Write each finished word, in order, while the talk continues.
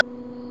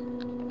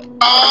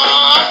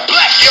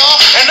Black, y'all,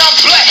 and I'm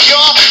black,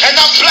 y'all, and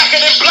I'm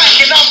blacker than black,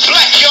 and I'm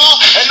black, y'all,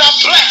 and I'm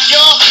black,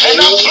 y'all, and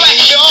I'm black,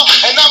 y'all,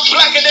 and I'm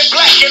blacker than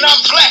black, and I'm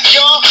black,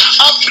 y'all.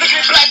 I'm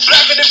blickety black,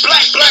 blacker than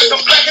black, black,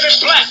 I'm blacker than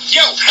black,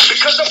 yo,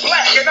 because I'm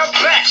black and I'm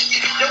black.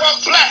 Yo,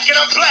 I'm black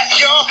and I'm black,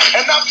 y'all,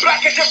 and I'm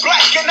black as you're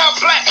black, and I'm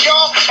black,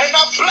 y'all, and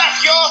I'm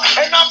black, y'all,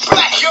 and I'm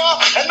black, y'all,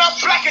 and I'm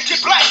black as you're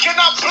black, and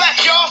I'm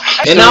black, y'all,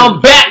 and I'm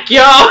back,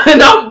 y'all,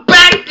 and I'm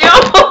back,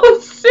 y'all.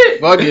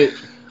 Shit. Fuck it.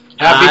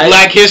 Happy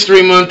Black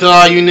History Month to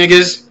all you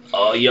niggas.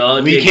 Oh,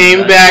 y'all. We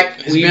came back.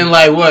 It's been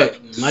like what?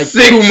 Like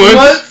 6 2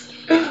 months?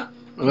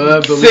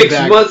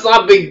 6 months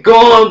I've been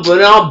gone,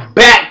 but I'm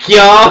back,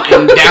 y'all.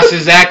 And that's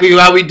exactly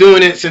why we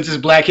doing it since it's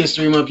Black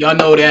History Month. Y'all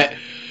know that.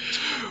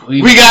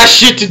 We got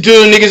shit to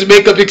do. Niggas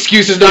make up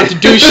excuses not to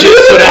do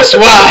shit, so that's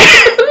why.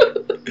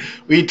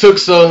 We took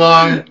so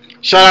long.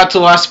 Shout out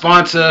to our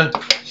sponsor,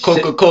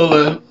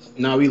 Coca-Cola.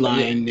 Nah, we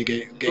lying,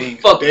 nigga.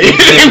 Fuck they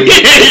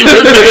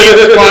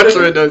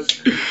sponsoring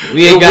us.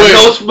 We ain't got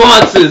no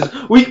sponsors.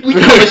 We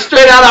coming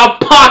straight out our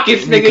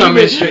pockets, nigga.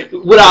 Coming straight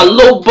with our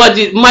low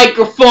budget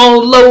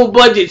microphone, low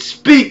budget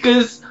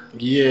speakers.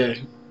 Yeah,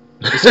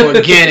 it's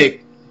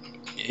organic.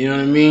 You know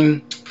what I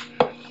mean?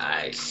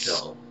 Alright,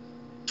 so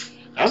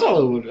that's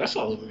all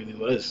it really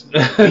was.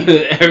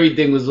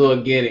 Everything was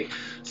organic.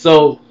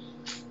 So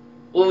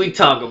what we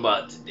talk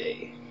about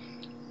today?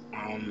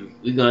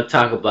 We're gonna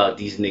talk about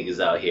these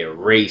niggas out here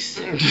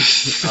racing.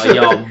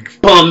 Y'all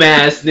bum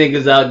ass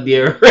niggas out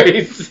there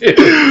racing.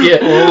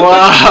 Yeah.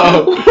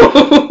 Wow.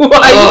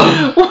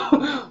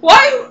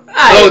 Why?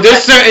 Oh,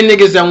 there's certain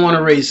niggas that want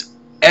to race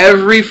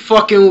every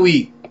fucking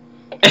week.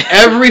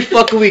 Every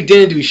fucking week.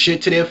 Didn't do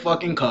shit to their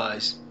fucking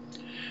cars.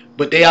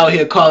 But they out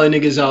here calling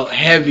niggas out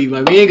heavy.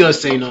 Like, we ain't gonna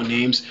say no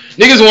names.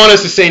 Niggas want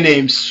us to say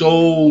names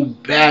so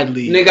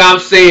badly. Nigga, I'm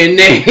saying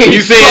names.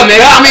 You saying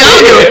names? I mean, I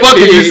don't give a fuck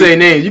if you say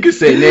names. You can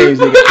say names,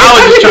 nigga. I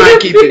was just trying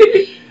to keep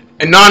it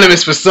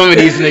anonymous for some of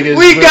these niggas.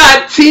 We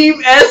got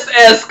Team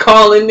SS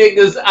calling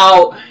niggas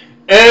out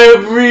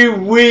every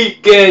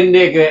weekend,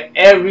 nigga.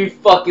 Every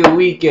fucking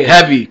weekend.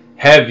 Heavy.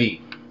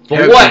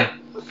 For what?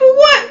 For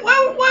what?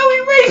 Why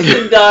we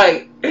racing,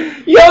 dog?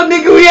 Yo,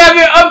 nigga, we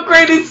haven't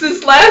upgraded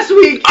since last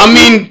week. I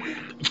mean,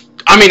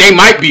 they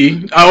might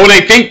be. Or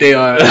they think they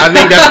are. I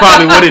think that's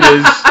probably what it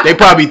is. They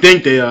probably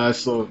think they are,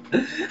 so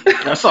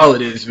that's all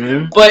it is,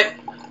 man. But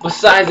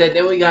besides that,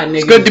 then we got niggas.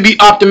 It's good to be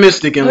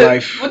optimistic in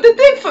life. But the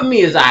thing for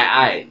me is,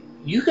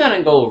 you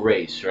gotta go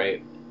race,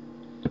 right?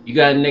 You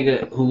got a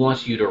nigga who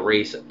wants you to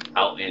race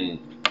out in,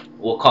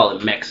 we'll call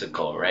it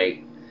Mexico,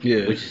 right?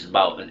 Yeah. Which is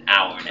about an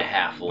hour and a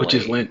half away. Which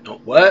is when?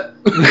 What?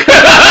 Nigga,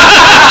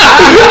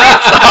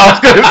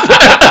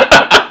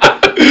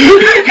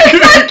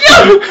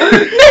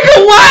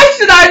 why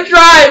should I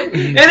drive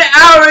an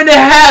hour and a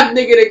half,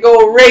 nigga, to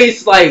go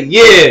race? Like,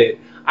 yeah,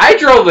 I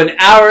drove an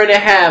hour and a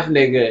half,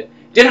 nigga.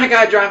 Then I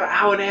gotta drive an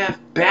hour and a half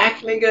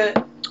back,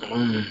 nigga.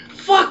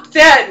 Fuck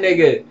that,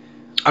 nigga.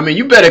 I mean,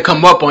 you better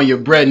come up on your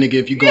bread, nigga,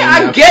 if you going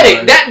that I get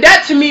it.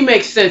 That to me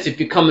makes sense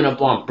if you're coming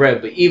up on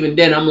bread, but even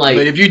then, I'm like...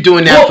 But if you're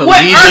doing that for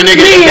leisure,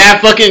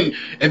 nigga,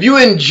 if you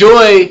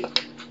enjoy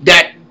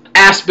that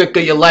aspect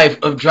of your life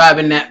of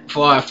driving that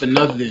far for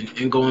nothing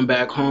and going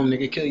back home,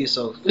 nigga, kill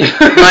yourself. Like,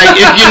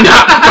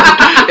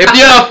 if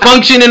you're a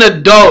functioning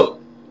adult,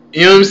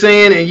 you know what I'm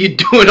saying, and you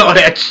doing all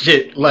that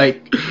shit,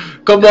 like...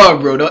 Come on,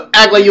 bro. Don't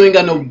act like you ain't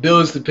got no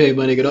bills to pay,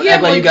 my nigga. Don't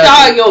act like you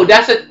got...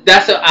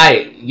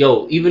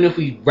 Yo, even if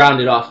we round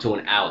it off to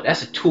an hour,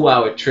 that's a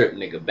 2-hour trip,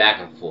 nigga, back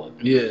and forth.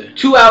 Yeah.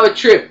 2-hour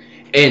trip,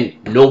 and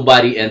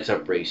nobody ends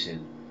up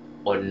racing,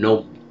 or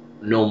no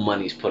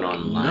money's put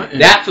on the line. Nothing.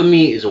 That, for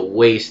me, is a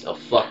waste of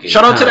fucking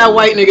Shout out to that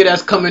white nigga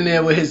that's coming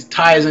there with his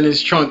tires in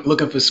his trunk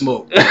looking for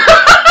smoke. I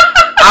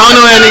don't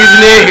know that nigga's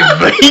name,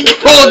 but he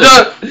pulled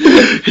up.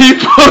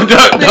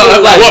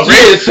 Dog. Like, what,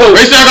 yeah,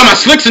 race? I got my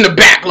slicks in the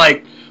back,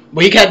 like...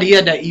 But he had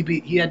that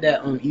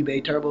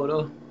eBay turbo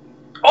though.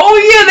 Oh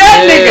yeah,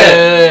 that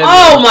nigga.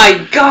 Oh my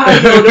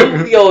god,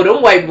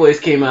 them white boys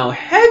came out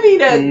heavy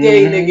that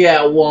day, nigga,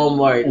 at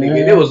Walmart,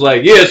 nigga. It was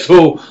like, yeah,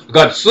 so I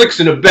got the slicks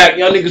in the back.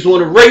 Y'all niggas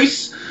want to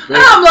race? And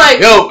I'm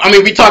like, yo, I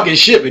mean, we talking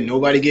shit, but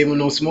nobody gave him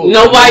no smoke.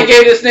 Nobody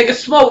gave this nigga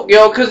smoke,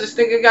 yo, because this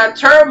nigga got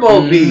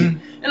turbo beat.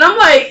 And I'm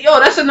like, yo,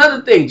 that's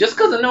another thing. Just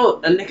because I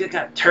know a nigga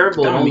got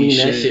turbo don't mean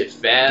that shit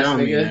fast, don't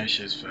nigga. Mean that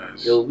shit's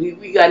fast. Yo,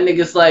 we got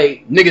niggas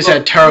like... Niggas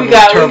had turbo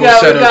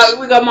setups.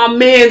 We got my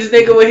man's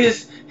nigga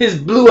with his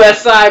blue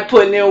SI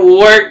putting in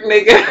work,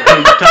 nigga. What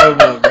you talking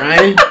about,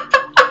 Brian?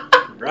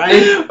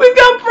 Brian? We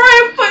got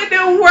Brian putting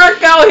in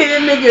work out here,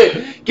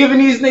 nigga. Giving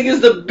these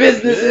niggas the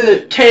business in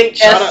the tank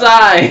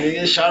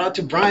SI. Shout out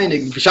to Brian,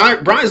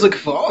 nigga. Brian's looking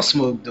for all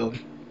smoke, though.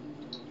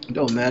 It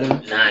don't matter.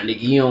 Nah,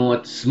 nigga, you don't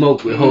want to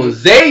smoke with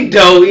Jose,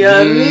 though, you know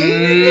what I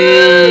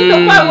mean?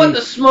 Nobody want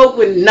to smoke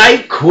with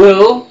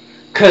NyQuil,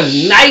 because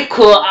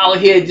NyQuil out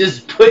here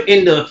just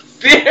putting the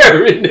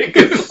fear in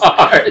niggas'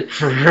 heart.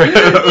 For real.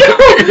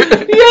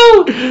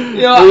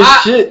 Yo,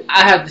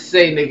 I have to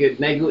say, nigga,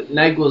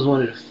 NyQuil is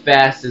one of the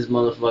fastest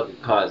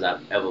motherfucking cars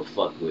I've ever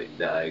fucked with,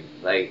 dog.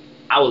 Like,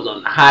 I was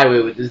on the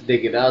highway with this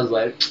nigga, and I was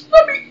like,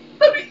 let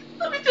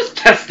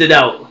tested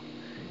out.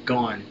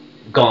 Gone.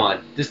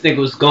 This nigga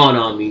was gone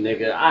on me,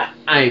 nigga. I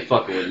ain't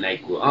fucking with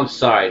NyQuil. I'm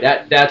sorry.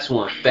 That's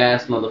one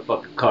fast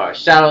motherfucking car.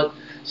 Shout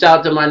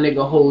out to my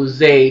nigga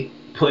Jose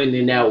putting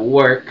in that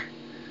work.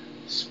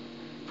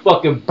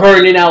 Fucking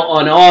burning out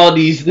on all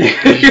these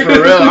niggas.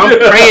 For real.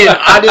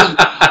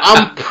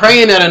 I'm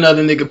praying that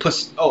another nigga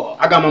puts. Oh,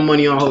 I got my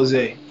money on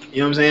Jose. You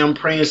know what I'm saying? I'm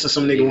praying so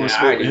some nigga wants to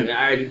smoke with him.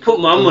 I already put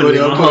my money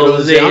on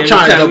Jose. I'm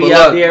trying to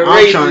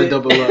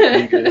double up.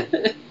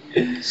 Nigga.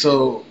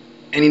 So,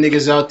 any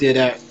niggas out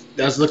there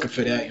that's looking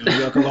for that, you know,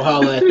 y'all can go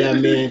holler at that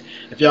man.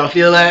 If y'all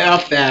feel that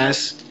out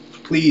fast,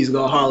 please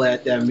go holler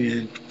at that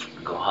man.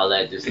 Go holler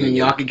at this and nigga.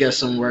 Y'all can get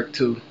some work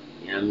too.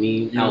 You know what I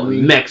mean? Out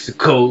in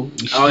Mexico.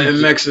 Out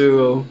in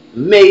Mexico.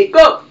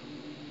 Mexico.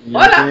 You know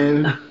what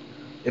I'm saying?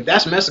 If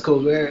that's Mexico,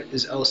 where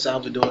is El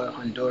Salvador,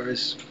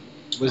 Honduras?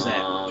 What's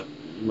that?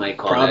 You might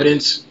call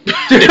Providence.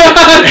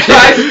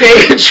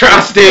 Tri-state.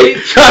 Tri-state.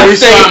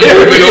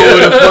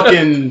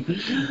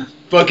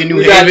 Fucking New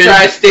Haven.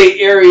 Tri-state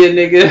area,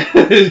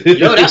 nigga.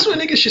 Yo, that's what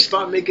niggas should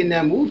start making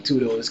that move to,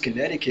 though. Is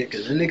Connecticut,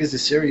 because them niggas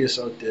is serious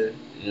out there.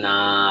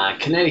 Nah,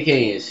 Connecticut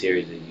ain't as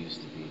serious as it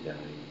used to be, dog.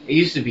 It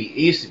used to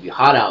be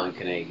hot out in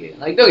Connecticut.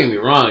 Like, don't get me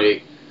wrong,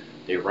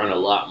 they run a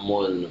lot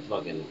more than the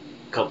fucking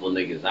couple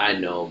niggas I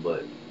know,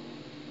 but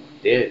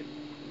they're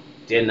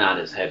not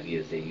as heavy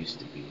as they used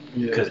to be.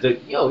 Because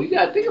you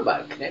gotta think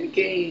about it. Connecticut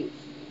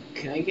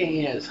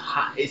ain't as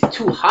hot. It's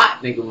too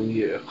hot, nigga, when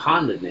you're a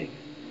Honda nigga.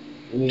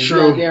 I mean,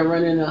 True. You out there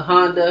running a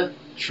Honda.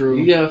 True.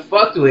 You getting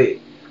fucked with.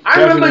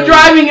 I remember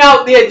driving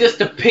out there just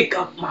to pick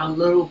up my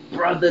little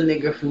brother,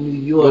 nigga, from New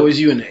York. What was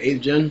you in the 8th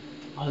gen?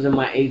 I was in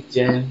my 8th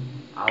gen.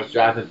 I was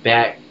driving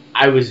back.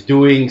 I was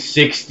doing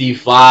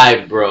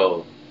 65,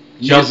 bro.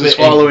 Jumping was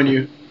following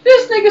you.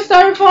 This nigga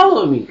started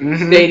following me.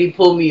 Mm-hmm. Steady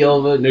pulled me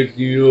over. Next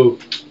thing you know,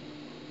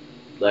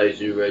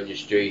 license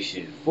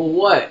registration. For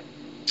what?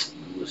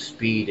 I was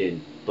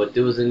speeding. But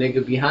there was a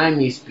nigga behind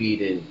me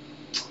speeding.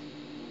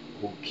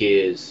 Who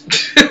cares?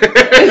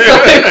 It's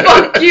like,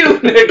 fuck you,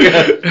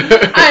 nigga.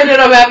 I ended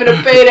up having to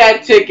pay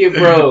that ticket,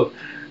 bro.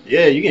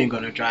 Yeah, you ain't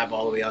gonna drive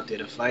all the way out there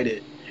to fight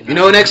it. You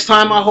know, next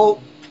time I'm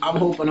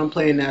hoping I'm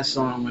playing that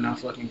song when I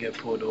fucking get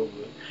pulled over.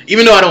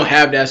 Even though I don't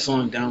have that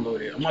song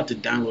downloaded, I'm about to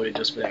download it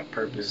just for that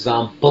purpose.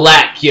 I'm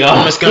black, yo.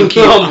 I'm just gonna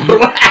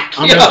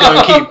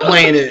keep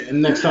playing it,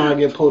 and next time I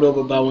get pulled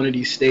over by one of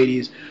these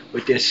stadies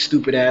with their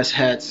stupid ass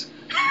hats.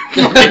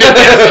 Nigga,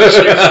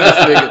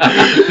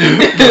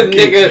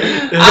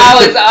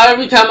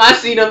 every time I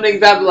see them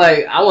niggas,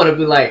 I want to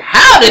be like,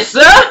 howdy,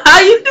 sir, how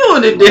you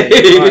doing today?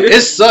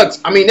 It sucks.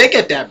 I mean, they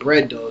get that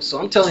bread though, so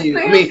I'm telling you.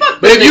 Nigga, I mean,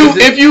 but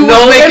if you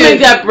they make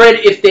that bread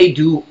if they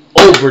do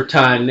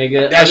overtime,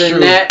 nigga. That's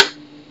true.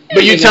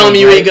 But you telling me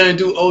you ain't gonna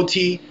do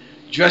OT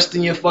dressed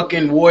in your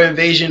fucking war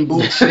invasion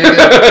boots,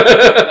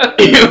 nigga?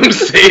 You know what I'm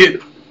saying?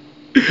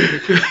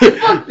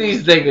 Fuck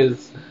these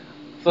niggas.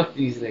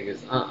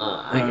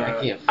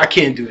 I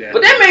can't do that.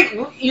 But that make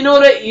you know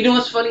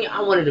what's funny?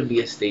 I wanted to be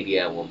a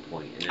stadium at one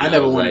point. I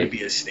never wanted to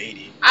be a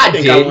stadium. I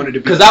wanted to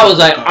be because I was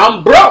like,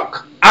 I'm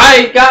broke. I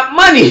ain't got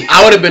money.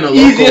 I would have been a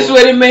local. Easiest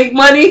way to make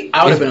money.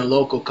 I would have been a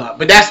local cop.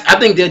 But I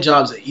think their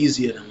jobs are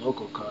easier than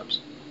local cops.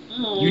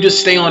 You just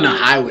stay on the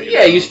highway.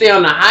 Yeah, bro. You stay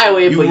on the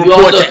highway, but you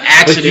also to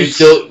accidents.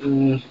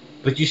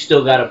 But you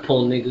still gotta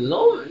pull niggas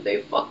over.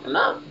 They fucking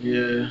up.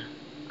 Yeah.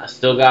 I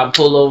still gotta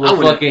pull over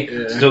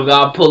still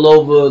gotta pull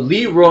over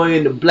Leroy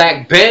in the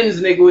black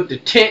Benz, nigga, with the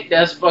tint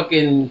that's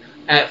fucking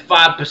at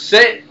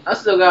 5%. I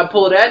still gotta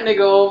pull that nigga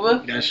over.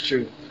 That's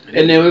true.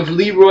 And then if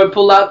Leroy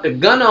pull out the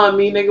gun on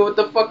me, nigga, what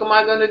the fuck am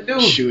I gonna do?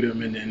 Shoot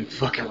him and then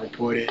fucking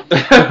report it.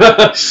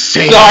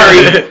 Sorry.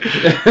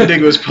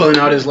 Nigga was pulling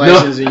out his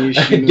license and you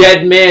shoot him.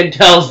 Dead man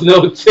tells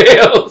no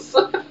tales.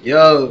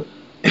 Yo,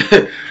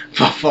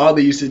 my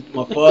father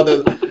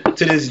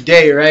to this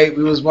day, right?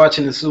 We was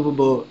watching the Super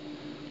Bowl.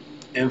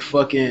 And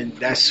fucking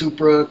that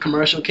Supra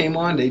commercial came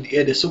on. They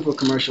had the Supra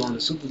commercial on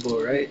the Super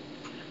Bowl, right?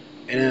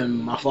 And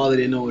then my father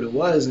didn't know what it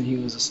was, and he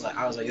was just like,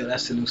 I was like, yo,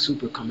 that's the new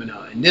Supra coming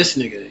out. And this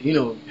nigga, you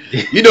know,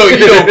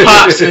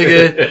 Pops,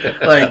 nigga.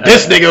 Like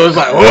this nigga was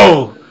like,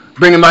 whoa,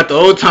 bring him out the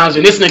old times,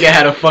 and this nigga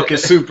had a fucking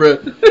Supra.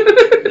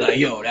 Like,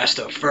 yo, that's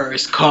the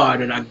first car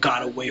that I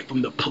got away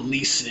from the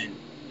policing.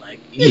 Like,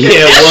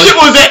 yeah, that shit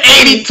was an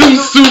 82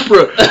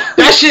 Supra.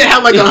 That shit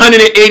had like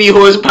 180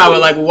 horsepower.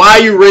 Like, why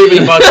are you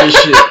raving about this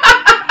shit?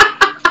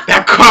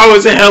 That car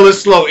was hella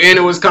slow and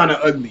it was kind of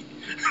ugly.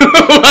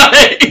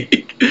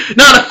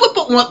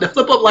 The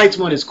flip up lights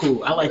one is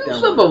cool. I like that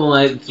flip up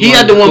lights. He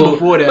had the one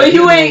before that. But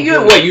you ain't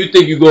good. What, you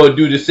think you gonna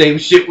do the same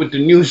shit with the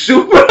new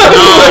Supra?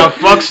 Nah,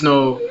 fucks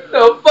no.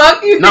 No,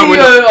 fuck you.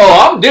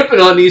 I'm dipping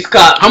on these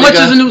cops. How much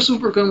does a new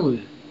Supra come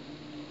with?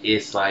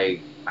 It's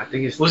like, I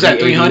think it's what's that,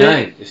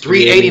 300?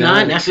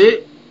 389. That's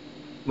it.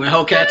 When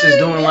Hellcats is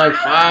doing like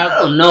 5. I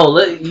don't know.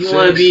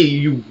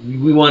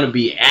 We want to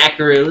be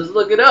accurate. Let's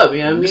look it up. You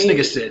know what I mean? This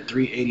nigga said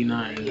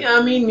 389. Yeah,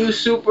 I mean, new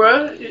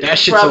Supra. That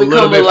shit's a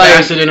little bit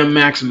faster than a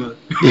Maxima.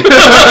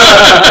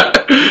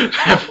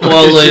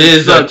 Well, it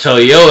is a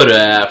Toyota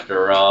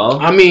after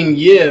all. I mean,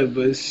 yeah,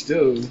 but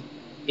still.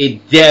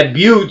 it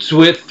debuts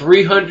with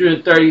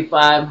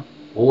 335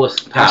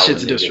 horsepower. That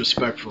shit's nigga.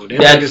 disrespectful. Them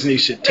niggas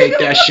should take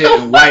that shit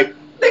and wipe.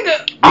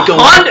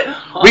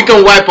 Nigga, We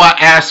can wipe our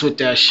ass with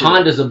that shit.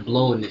 Hondas are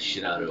blowing this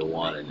shit out of the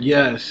water. Nigga.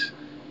 Yes.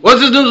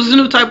 What's the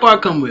new Type R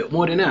come with?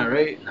 More than that,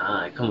 right?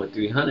 Nah, it come with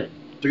 300.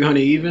 300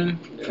 even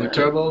Yeah. with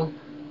turbo.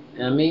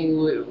 I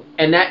mean,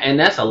 and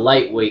that's a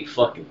lightweight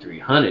fucking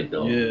 300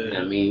 though. Yeah.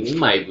 I mean, we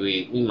might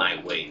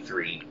weigh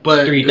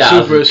But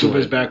 3,000. the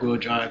Super's back wheel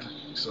drive,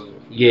 so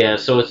Yeah,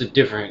 so it's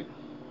different.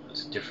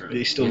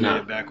 they still made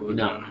it back wheel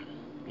drive.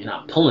 You're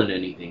not pulling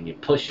anything. You're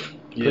pushing.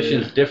 Yeah.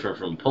 Pushing's different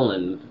from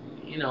pulling.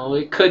 You know,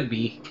 it could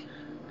be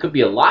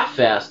a lot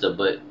faster,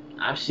 but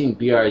I've seen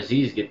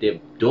BRZs get their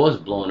doors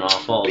blown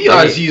off all day.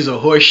 BRZ's a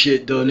horse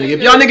shit though, nigga.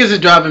 If y'all niggas is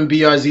driving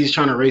BRZs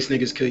trying to race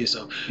niggas, kill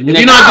yourself. If Nigga,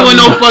 you're not doing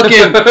no fucking,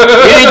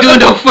 you ain't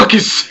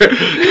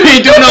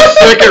doing no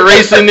circuit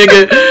racing,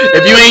 nigga.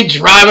 If you ain't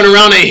driving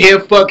around a hair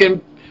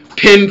fucking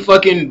pin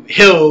fucking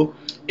hill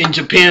in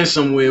Japan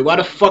somewhere, why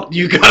the fuck do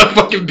you got a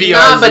fucking BRZ?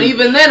 Nah, but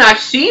even then, I've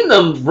seen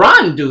them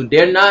run, dude.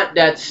 They're not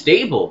that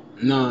stable.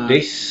 Nah, They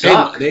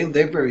suck. They're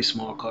very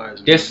small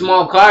cars. They're man.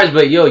 small cars,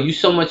 but yo, you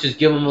so much as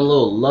give them a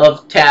little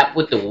love tap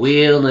with the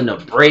wheel and the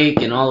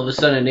brake, and all of a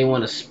sudden they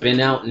want to spin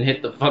out and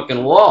hit the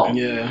fucking wall.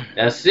 Yeah.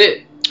 That's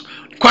it.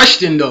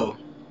 Question though,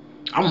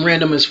 I'm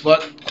random as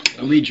fuck.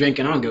 And we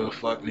drinking, I don't give a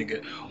fuck,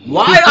 nigga.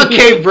 Why are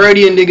Cape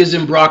Verdean niggas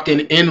in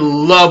Brockton in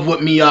love with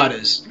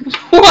Miatas?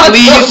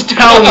 Please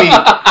tell me.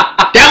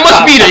 That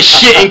must be the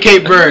shit in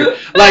Cape Verde.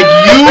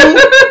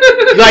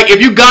 Like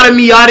if you got a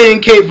Miata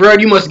in Cape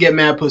Verde, you must get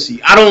mad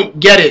pussy. I don't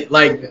get it.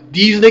 Like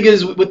these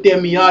niggas with their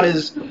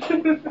Miatas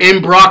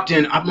in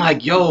Brockton, I'm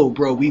like, yo,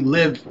 bro, we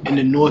live in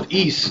the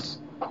Northeast.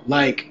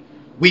 Like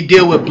we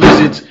deal with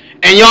blizzards,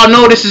 and y'all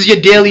know this is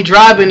your daily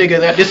driving, nigga.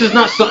 That this is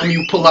not something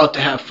you pull out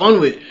to have fun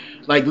with.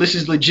 Like this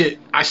is legit.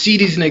 I see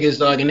these niggas,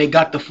 dog, and they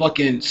got the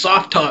fucking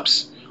soft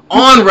tops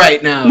on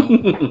right now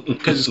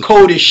because it's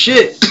cold as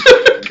shit.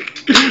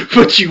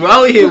 But you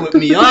out here with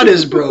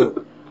Miatas,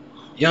 bro.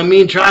 You know what I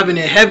mean? Driving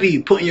it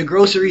heavy, putting your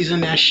groceries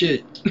in that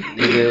shit.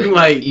 Nigga,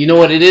 Like, you know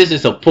what it is?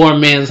 It's a poor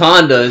man's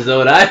Honda, is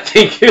what I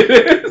think it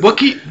is. what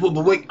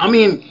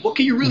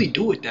can you really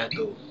do with that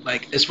though?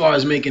 Like, as far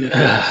as making it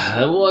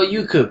fast. Well,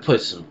 you could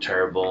put some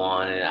turbo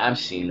on it. I've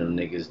seen them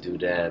niggas do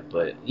that,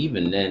 but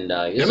even then,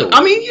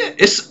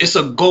 It's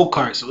a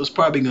go-kart, so it's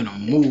probably gonna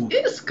move.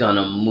 it's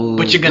gonna move.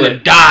 But you're gonna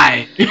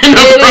die. It ain't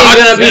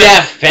gonna be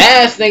that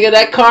fast, nigga.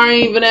 That car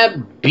ain't even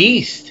that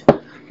beast.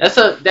 That's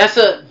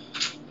a.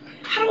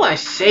 How do I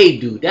say,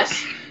 dude?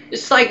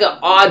 It's like an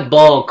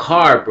oddball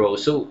car, bro.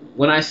 So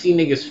when I see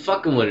niggas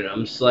fucking with it,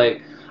 I'm just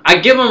like, I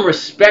give them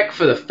respect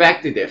for the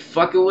fact that they're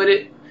fucking with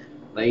it.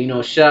 Like, you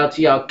know, shout out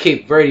to y'all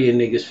Cape Verdean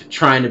niggas for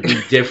trying to be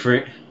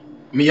different.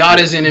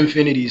 Miatas and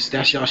Infinities,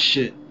 that's y'all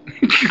shit.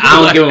 I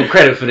don't give them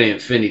credit for the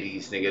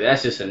Infinities, nigga.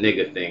 That's just a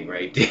nigga thing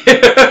right there.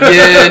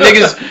 Yeah,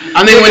 niggas.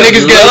 I think when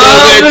niggas get a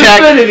little bit of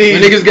tax, when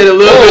niggas get a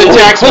little bit of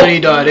tax money,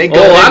 dog, they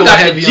go. I go got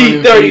heavy the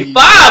on G35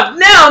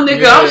 now,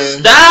 nigga. Yeah. I'm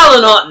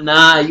styling on.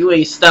 Nah, you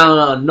ain't styling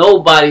on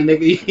nobody,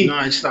 nigga. No,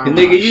 it's not.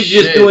 Nigga, you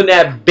just doing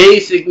that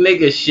basic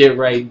nigga shit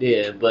right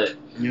there. But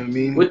you know what I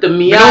mean? with the But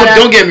Miata,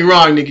 don't get me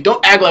wrong, nigga.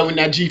 Don't act like when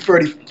that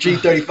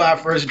G35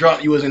 first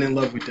dropped, you wasn't in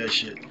love with that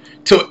shit.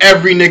 Till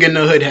every nigga in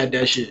the hood had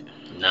that shit.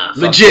 nah, fuck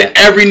Legit, that.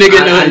 every nigga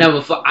in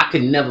the hood. I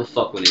could never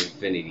fuck with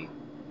Infinity.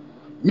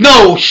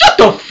 No, shut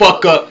the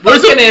fuck up.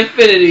 What's an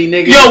Infinity,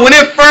 nigga? Yo, when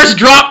it first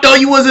dropped though,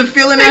 you wasn't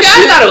feeling Nigga, that I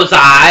shit. thought it was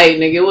alright,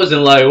 nigga. It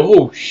wasn't like,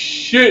 oh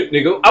shit,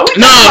 nigga. Are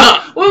we No, talking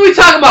about, what are we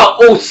talking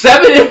about?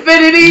 07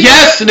 Infinity?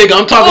 Yes, nigga.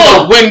 I'm talking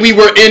about when we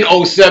were in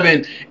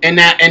 07 and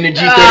the G35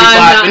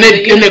 nah,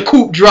 and the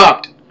coupe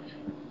dropped.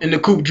 And the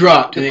coupe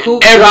dropped. The And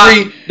coupe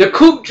every dropped. The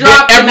coupe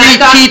dropped. every and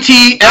that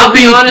TT, I'll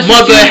be every honest with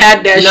mother you,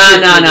 had that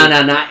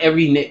shit. Nah.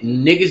 Every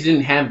niggas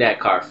didn't have that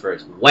car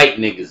first. White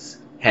niggas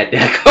had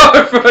that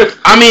car first.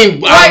 I mean,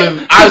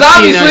 Because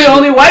obviously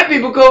only white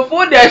people could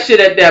afford that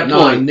shit at that No,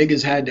 point.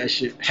 niggas had that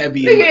shit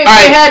heavy. Nigga, if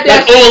Alright, they had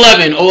that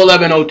like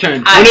 011,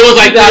 010. When it was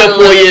like 3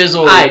 or 4 years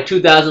old. Alright,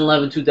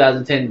 2011,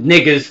 2010.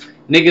 Niggas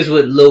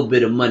with a little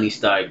bit of money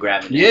started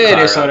grabbing that car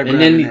they up. started And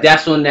grabbing then that.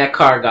 that's when that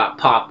car got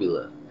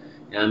popular.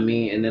 You know what I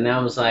mean? And then I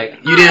was like,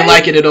 You didn't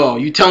like it at all.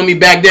 You telling me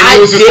back then I it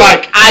was did, just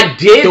like I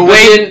did. the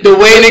but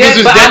way niggas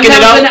was but decking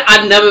it out.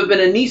 I've never been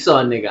a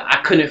Nissan nigga. I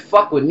couldn't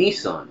fuck with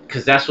Nissan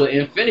because that's what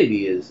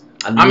Infinity is.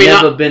 I've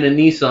never been a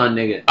Nissan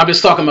nigga. I'm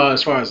just talking about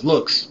as far as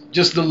looks,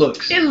 just the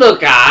looks. It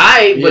looked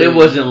alright, but Yeah. it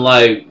wasn't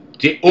like.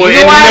 You know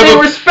and why I you didn't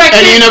never- respect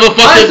and it? you never fucked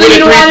Honestly, it with a you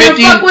know why I didn't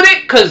 350? fuck with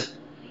it? Because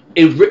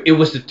it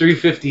was the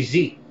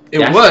 350Z. It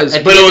was,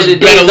 at but the it end was of the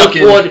day, better it's a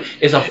looking. Ford,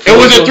 it's a Ford. It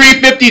was a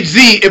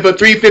 350Z if a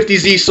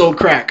 350Z sold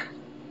crack.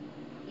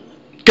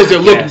 Because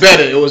it looked guess.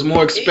 better. It was more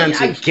I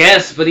expensive.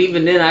 guess, but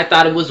even then, I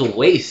thought it was a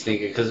waste,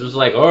 nigga. Because it was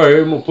like, all right,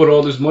 I'm gonna put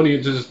all this money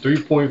into this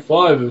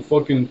 3.5 and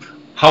fucking.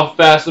 How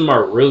fast am I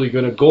really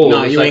gonna go?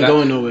 No, It's you like ain't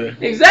going nowhere.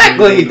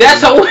 Exactly.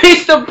 That's a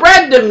waste of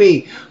bread to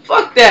me.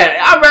 Fuck that.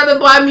 I'd rather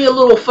buy me a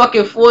little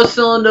fucking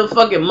 4-cylinder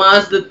fucking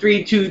Mazda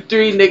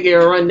 323, nigga,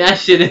 and run that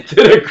shit into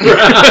the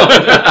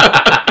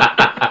ground.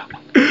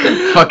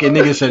 Fucking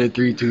nigga said a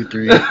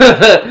 323.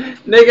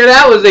 Nigga,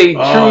 that was a true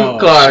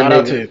car, Shout nigga.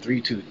 out to the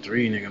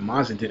 323, nigga.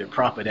 Mazda did it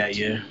proper that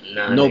year.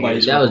 Nah,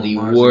 Nobody's nigga, that was fucking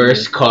the Mazda,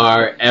 worst nigga.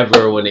 car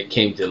ever when it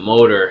came to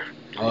motor.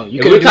 Oh, you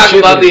If couldn't we're do talking shit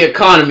about with the it.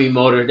 economy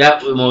motor,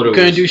 that motor You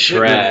couldn't was do shit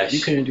with trash. it.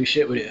 You couldn't do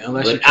shit with it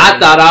unless you But I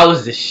thought I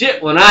was the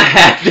shit when I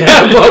had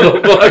that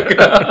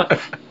motherfucker.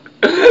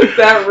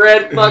 That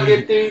red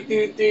fucking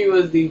 323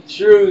 was the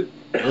truth.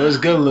 It was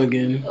good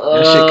looking.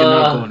 That shit could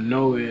not go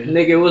nowhere.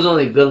 Nigga, it was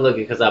only good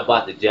looking because I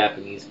bought the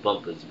Japanese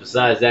bumpers.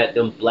 Besides that,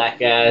 them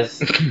black ass,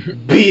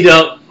 beat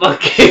up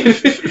fucking, and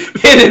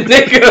a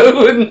nigga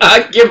would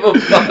not give a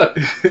fuck.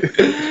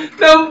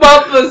 Them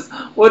bumpers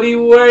were the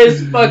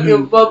worst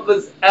fucking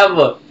bumpers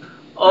ever.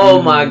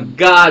 Oh my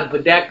god,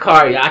 but that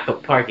car, I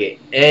could park it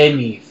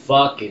any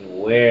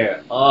fucking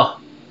where. Oh,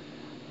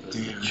 that's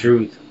the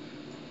truth.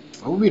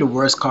 What would be the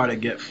worst car to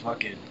get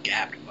fucking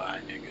gapped by,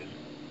 nigga?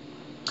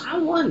 I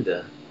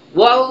wonder.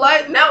 Well,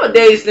 like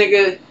nowadays,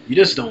 nigga. You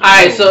just don't.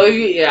 Alright, know. so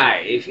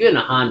if you're in the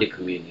Honda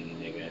community,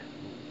 nigga,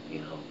 you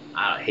know,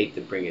 I hate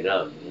to bring it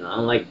up. You know, I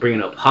don't like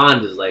bringing up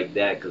Hondas like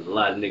that because a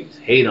lot of niggas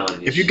hate on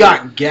this. If you shit.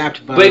 got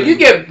gapped by, But if you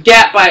get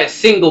gapped by a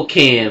single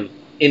cam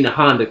in the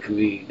Honda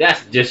community,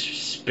 that's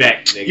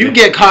disrespect, nigga. you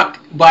get caught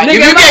by. Nigga, if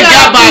you if I get got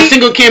gapped by a beat-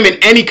 single cam in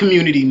any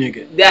community,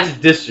 nigga. That's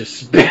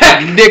disrespect.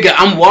 Nigga,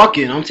 I'm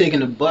walking. I'm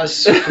taking a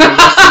bus for the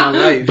rest of my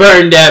life.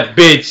 Burn that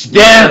bitch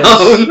down.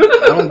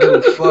 Yes. I don't give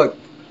a fuck.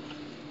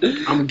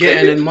 I'm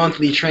getting a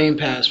monthly train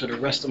pass for the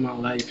rest of my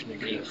life, Yeah,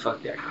 nigga.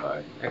 fuck that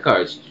car. That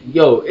car is...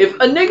 Yo, if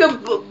a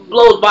nigga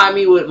blows by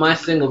me with my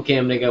single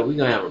cam, nigga, we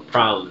gonna have a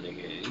problem,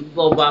 nigga. You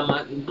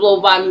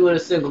blow by me with a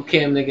single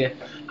cam, nigga,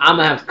 I'm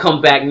gonna have to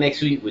come back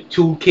next week with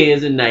 2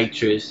 cans of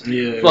nitrous,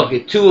 Yeah.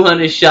 fucking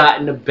 200 shot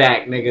in the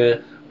back,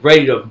 nigga,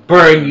 ready to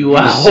burn you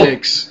out.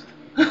 V6.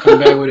 Come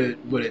back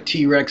with a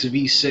T-Rex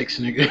V6,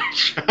 nigga.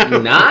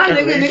 Nah,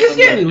 nigga, niggas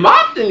getting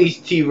mopped in these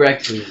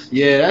T-Rexes.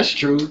 Yeah, that's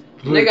true.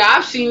 Nigga,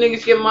 I've seen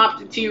niggas get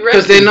mopped in T-Rexes.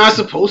 Because they're not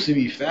supposed to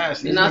be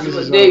fast. They're These not niggas supposed.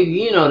 is They, all-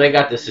 you know, they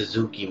got the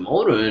Suzuki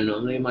motor in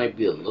them. They might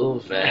be a little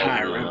fast,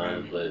 High you know,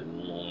 revving.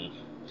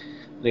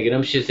 but nigga,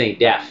 them shits ain't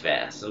that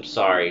fast. I'm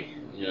sorry.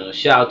 You know,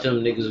 shout out to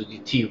them niggas with the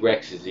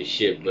T-Rexes and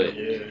shit, but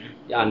Yeah.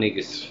 y'all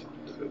niggas.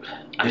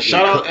 I And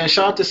think-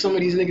 shout out to some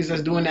of these niggas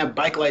that's doing that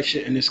bike life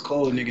shit in this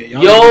cold, nigga.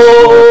 Yo,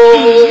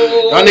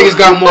 Y'all niggas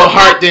got more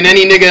heart than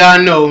any nigga I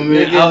know,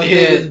 man. Niggas, out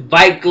here niggas,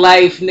 bike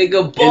life,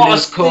 nigga, in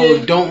this cold,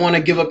 Boston. don't want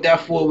to give up that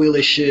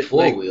 4-wheeler shit.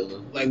 Four-wheeler.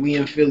 Like we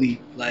in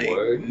Philly. Like,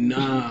 Word.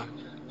 nah.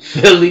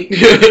 Philly. I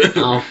y'all,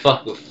 don't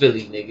fuck with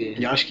Philly, nigga.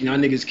 y'all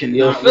niggas cannot.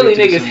 Yo, wait Philly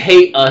till niggas some-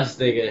 hate us,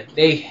 nigga.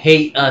 They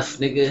hate us,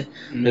 nigga.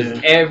 Because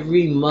Yeah.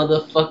 every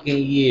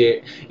motherfucking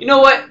year. You know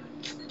what?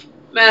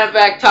 Matter of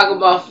fact, talking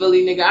about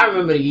Philly, nigga, I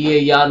remember the year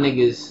y'all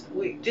niggas.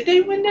 Wait, did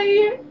they win that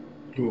year?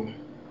 Cool.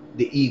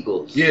 The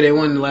Eagles. Yeah, they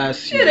won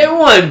last year. Yeah, they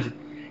won.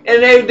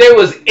 And they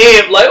was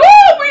amped, like,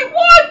 oh, we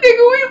won,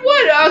 nigga, we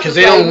won. I was Because just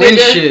they like, don't win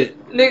nigga, shit.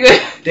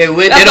 Nigga. They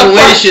win. That's They don't the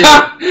win first shit.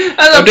 time-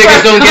 that's Them the niggas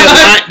first don't get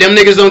time. them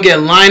niggas don't get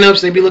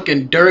lineups. They be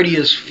looking dirty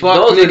as fuck,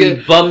 Those are nigga.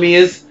 the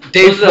bummiest.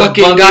 They those are the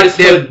fucking got bummiest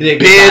their hood niggas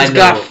beards I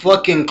got know.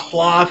 fucking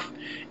cloth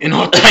and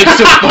all types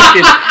of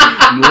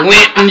fucking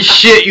lint and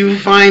shit you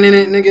find in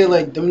it, nigga.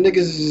 Like them niggas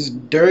is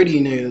dirty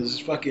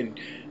niggas. Fucking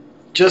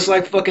just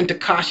like fucking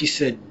Tekashi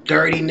said,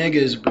 dirty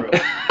niggas, bro.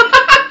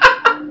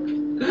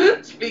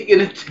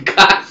 Speaking of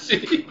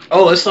Tekashi.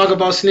 Oh, let's talk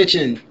about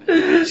snitching.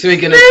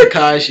 Speaking of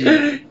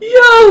Tekashi.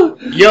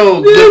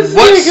 Yo, this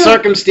What nigga.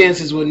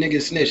 circumstances would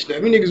niggas snitch? I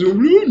mean, niggas will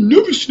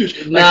never snitch.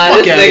 Like, Nah,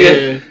 fuck this outta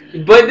nigga-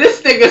 here. But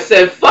this nigga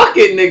said, fuck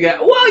it, nigga.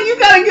 Well, you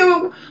gotta give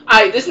him.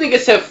 Alright, this nigga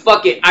said,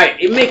 fuck it.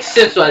 Alright, it makes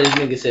sense why this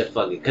nigga said,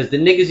 fuck it. Because the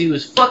niggas he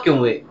was fucking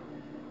with,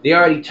 they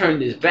already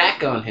turned his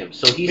back on him.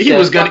 So he said,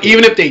 was gonna, fuck it.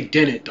 even if they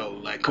didn't though.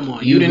 Like, come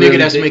on, you the really nigga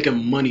that's think-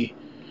 making money.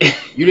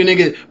 You the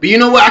nigga, but you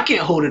know what? I can't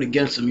hold it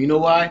against him. You know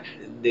why?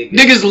 Nigga.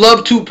 Niggas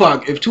love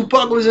Tupac. If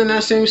Tupac was in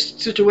that same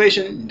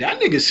situation, that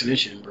nigga's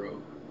snitching, bro.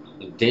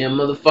 Damn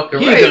motherfucker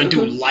He right. ain't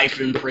gonna do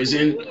life in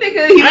prison.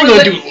 Nigga, he I ain't was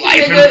gonna a- do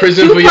life in nigga,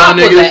 prison for y'all Tupac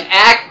was niggas. an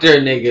actor,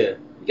 nigga.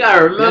 You gotta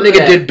That remember nigga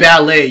that. did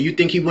ballet. You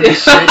think he wouldn't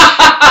snitch? Yo,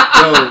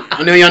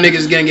 I know y'all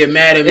niggas gonna get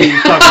mad at me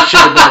talking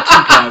shit about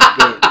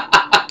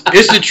Tupac, but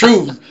it's the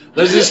truth.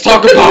 Let's just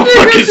talk about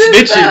fucking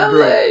snitching,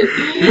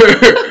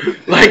 bro.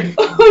 Like,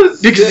 Oh,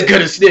 niggas is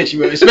gonna snitch,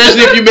 bro.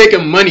 Especially if you're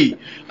making money.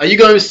 Are you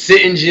gonna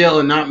sit in jail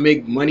and not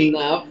make money?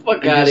 Nah,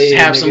 fuck And out of just here.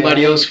 have nigga.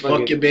 somebody I else ain't fuck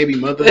fucking- your baby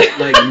mother?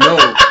 Like, no.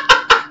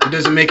 It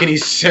doesn't make any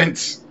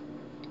sense.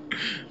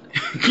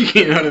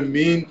 You know what I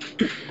mean?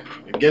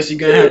 I guess you're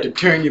gonna have to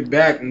turn your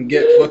back and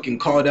get fucking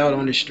called out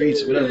on the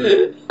streets, whatever.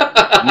 You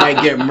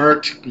might get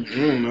murked. I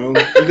don't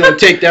know. You're gonna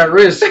take that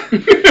risk.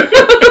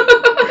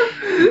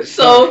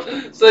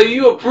 So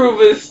you approve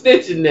of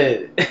snitching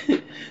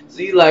then? So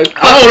you like?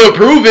 I don't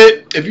approve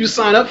it. If you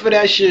sign up for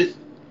that shit,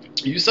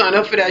 you sign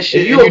up for that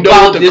shit. If you and you know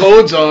about what the this-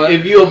 codes are.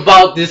 If you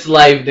about this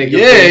life, nigga.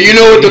 Yeah, you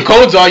know what the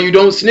codes are. You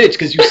don't snitch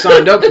because you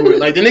signed up for it.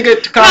 Like the nigga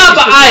Tekashi. Nah,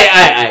 but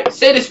I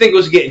say this nigga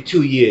was getting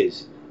 2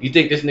 years. You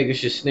think this nigga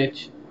should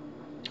snitch?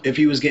 If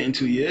he was getting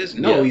 2 years?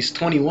 No, Yeah. he's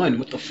 21.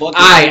 What the fuck?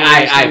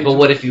 But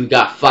what if you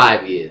got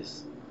 5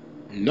 years?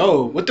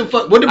 No, what the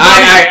fuck? What did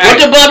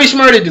Bobby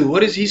Shmurda do?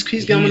 What is he's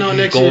coming out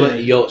next year?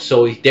 Yo,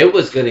 so they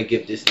was gonna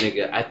give this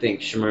nigga, I think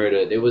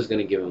Shmurda, they was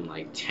gonna give him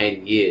like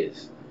 10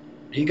 years.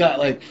 He got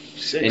like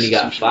 6. And he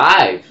got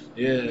 5.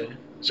 Yeah.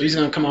 So he's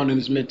gonna come out in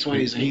his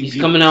mid-20s, and he's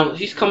coming out.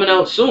 He's coming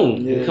out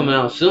soon. Yeah. He's coming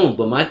out soon.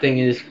 But my thing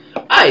is,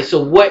 all right.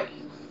 So what?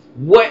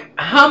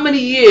 How many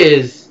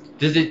years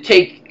does it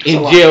take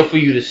in jail for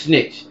you to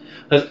snitch?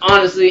 Because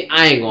honestly,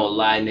 I ain't gonna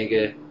lie,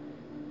 nigga.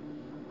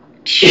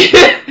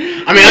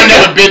 I mean, I've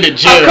never been to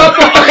jail.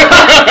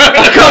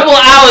 A couple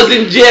hours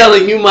in jail,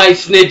 and you might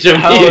snitch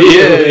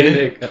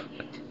immediately. Yeah.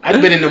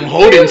 I've been in them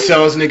holding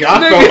cells, nigga.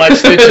 I felt like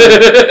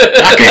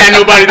snitching. I can't have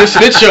nobody to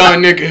snitch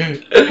on,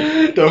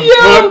 nigga. The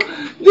fuck?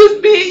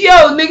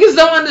 Niggas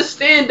don't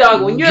understand,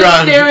 dog. When you're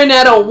staring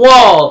at a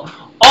wall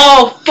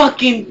all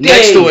fucking day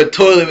next to a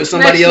toilet with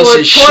somebody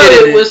else's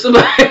shit in it. With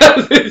somebody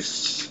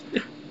else's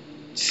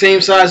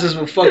same size as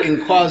a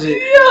fucking closet.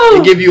 Yo.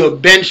 They give you a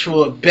bench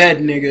full of bed,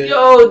 nigga.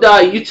 Yo,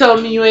 dog, you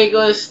telling me you ain't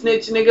gonna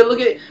snitch, nigga? Look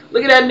at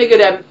that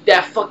nigga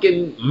that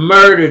fucking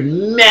murdered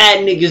mad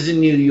niggas in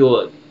New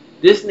York.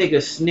 This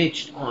nigga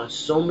snitched on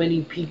so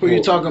many people. Who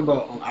you talking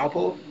about? On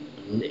Alpo?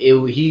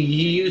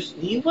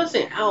 He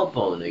wasn't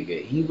Alpo,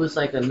 nigga. He was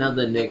like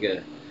another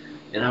nigga,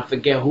 and I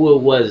forget who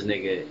it was,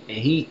 nigga. And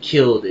he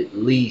killed at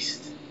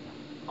least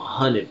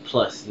 100+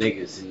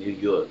 niggas in New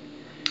York.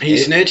 He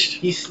snitched?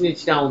 He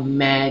snitched on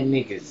mad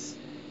niggas,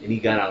 and he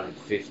got out in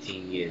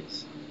 15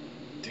 years.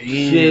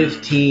 Damn.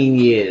 15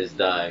 years,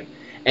 dog.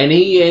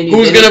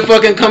 Who's gonna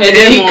fucking come to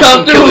him on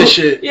some killer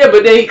shit? Yeah,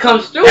 but then he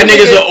comes through. That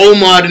nigga's an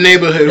Omar of the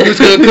neighborhood. Who's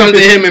gonna come to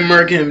him and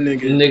murk him,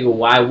 nigga? Nigga,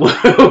 why would?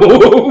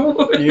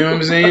 You know what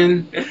I'm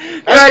saying?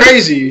 That's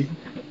crazy.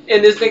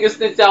 And this nigga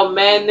snitched out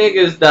mad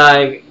niggas,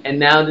 dog. And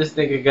now this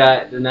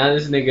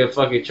nigga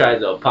fucking tried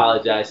to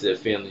apologize to the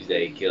families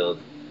that he killed.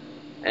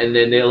 And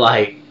then they're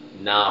like,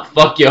 nah,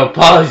 fuck your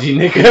apology,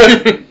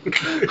 nigga.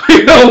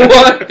 We don't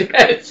want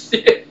that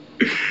shit.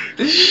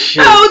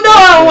 Shit. Hell no,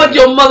 I don't want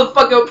your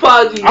motherfucking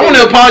apology. I want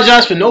to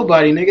apologize for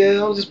nobody, nigga.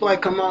 I was just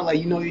like, come on, like,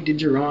 you know you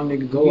did your wrong,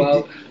 nigga. Go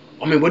out.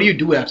 I mean, what do you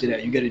do after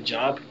that? You get a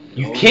job?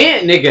 You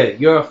can't, nigga.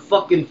 You're a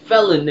fucking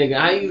felon, nigga.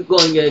 How you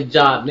going to get a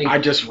job, nigga? I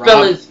just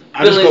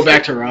go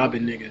back to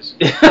robbing niggas.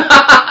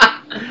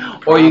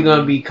 Or you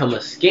gonna become a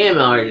scam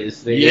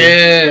artist, nigga.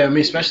 Yeah, I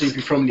mean, especially if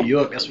you're from New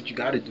York, that's what you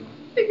gotta do.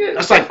 Nigga,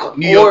 that's like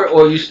New York.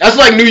 That's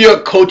like New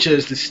York culture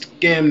is to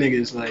scam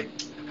niggas, like.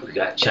 We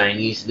got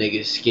Chinese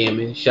niggas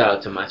scamming. Shout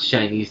out to my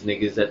Chinese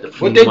niggas at the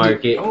flea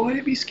market.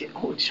 They be scamming.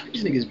 Oh,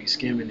 Chinese niggas be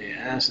scamming their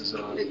asses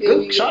off.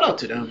 Good. Shout out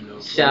to them,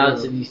 though. Shout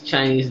out to these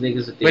Chinese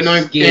niggas with their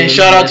and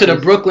shout out to the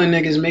Brooklyn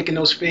niggas making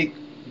those fake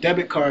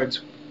debit cards.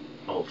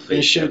 Oh,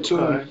 fake shit too.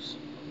 Cards.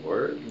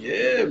 Word.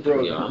 Yeah,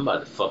 bro. Yo, I'm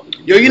about to fuck with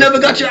you. Yo, you never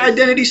got your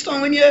identity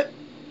stolen yet?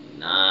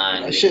 Nah,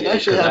 that shit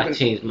happened. I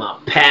change my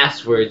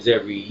passwords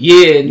every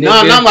year, nigga.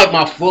 Nah, not like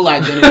my full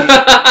identity.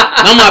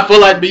 Not my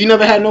full identity, but you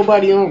never had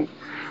nobody on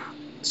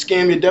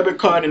scam your debit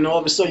card and all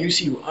of a sudden you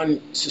see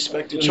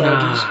unsuspected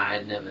charges. Nah,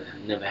 it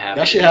never happened.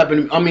 That shit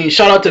happened. I mean,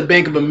 shout out to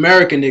Bank of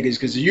America niggas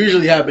because it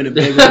usually happened to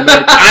Bank of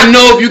America. I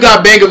know if you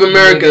got Bank of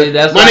America,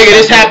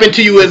 this happened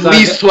to you at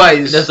least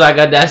twice. That's why I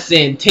got that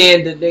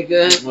Santander,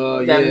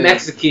 nigga. That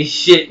Mexican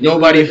shit. Nigga.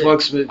 Nobody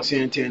fucks with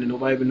Santander.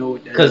 Nobody even know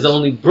what that is. Because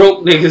only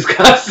broke niggas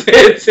got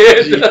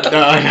Santander.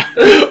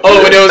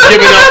 Oh, and they was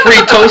giving out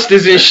free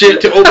toasters and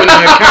shit to open an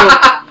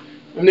account.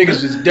 Them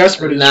niggas was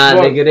desperate as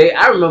fuck. Nigga,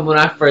 I remember when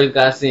I first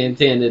got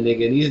Santander,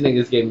 nigga, these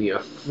niggas gave me a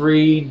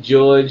free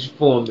George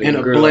Foreman and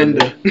a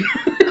blender.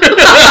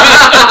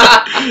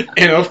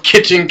 And a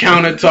kitchen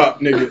countertop,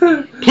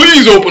 nigga.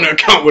 Please open an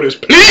account with us,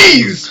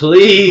 please.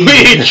 Please. We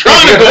ain't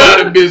trying to go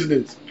out of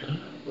business.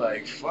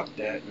 Like, fuck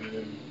that,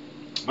 man.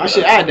 My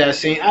shit, I had the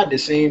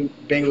same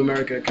Bank of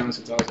America account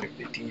since I was like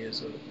 15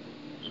 years old.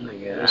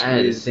 Nigga, I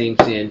had the same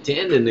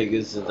Santander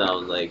nigga since I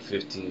was like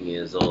 15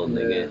 years old,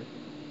 nigga.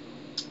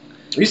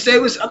 You say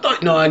it was? I thought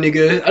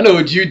nigga. I know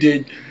what you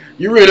did.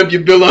 You ran up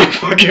your bill on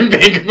fucking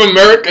Bank of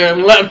America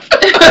and left.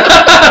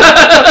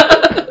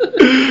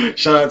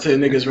 Shout out to the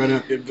niggas running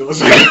up their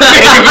bills on Bank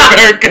of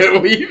America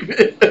and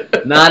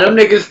leaving. Nah, them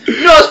niggas.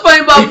 You know what's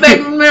funny about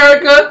Bank of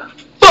America?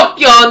 Fuck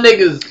y'all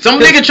niggas. Some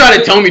nigga try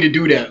to tell me to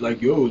do that.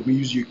 Like, yo, let me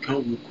use your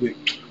account real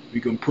quick. We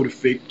can put a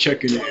fake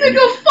check in it.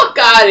 Nigga, fuck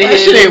out of here. That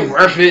shit ain't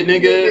worth it,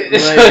 nigga.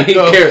 Like,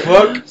 the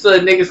fuck? So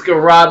niggas can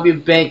rob your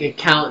bank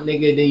account,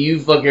 nigga, then you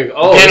fucking, then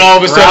all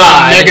of a sudden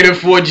I'm negative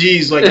 4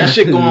 G's. Like, that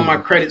shit go on my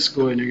credit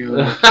score, nigga.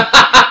 Like,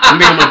 I'm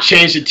gonna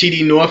change to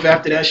TD North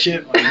after that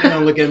shit. Like, they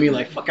gonna look at me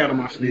like, fuck out of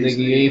my face. Nigga,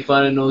 you ain't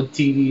finding no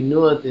TD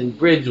North in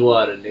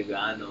Bridgewater, nigga.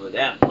 I know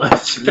that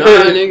much. Nah,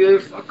 nigga,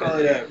 fuck all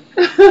of that.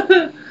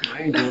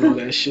 I ain't doing all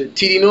that shit.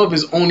 TD North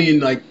is only in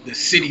like the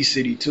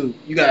city too.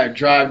 You gotta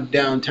drive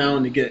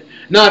downtown to get.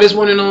 Nah, this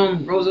one in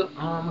Rosendale.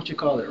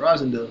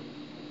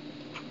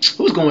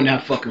 Who's going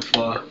that fucking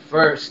far?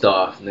 First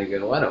off,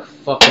 nigga, why the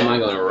fuck am I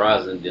going to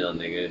Rosendale,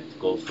 nigga, to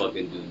go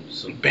fucking do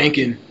some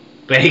banking?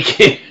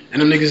 And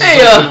them niggas is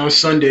open on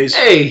Sundays.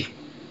 Hey,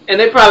 And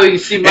they probably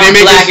see my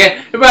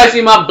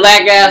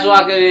black ass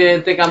walking in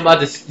and think I'm about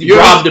to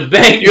rob the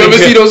bank. You ever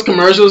see those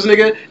commercials,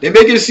 nigga? They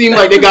make it seem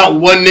like they got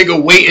one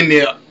nigga waiting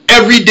there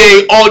every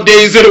day, all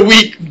days of the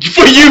week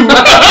for you.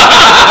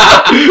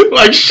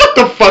 Like, shut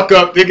the fuck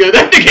up, nigga.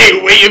 That nigga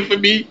ain't waiting for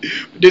me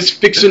for this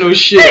fictional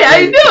shit. Hey, how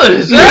you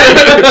doing, sir?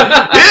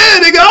 Yeah,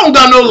 nigga, I don't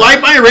got no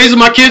life. I ain't raising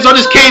my kids. I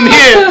just came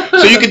here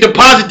so you can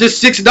deposit this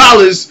 $6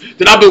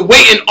 that I've been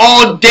waiting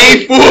all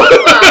day for.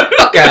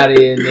 Fuck out of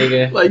here,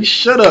 nigga. Like,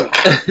 shut up.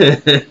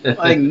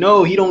 Like,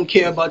 no, he don't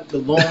care about the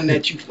loan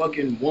that you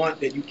fucking want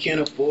that you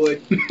can't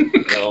afford.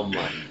 Oh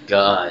my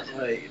god.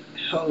 Like,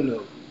 hell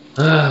no.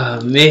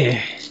 Oh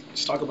man.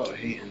 Let's talk about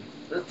hating.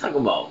 Let's talk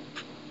about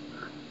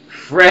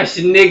fresh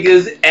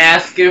niggas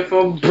asking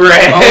for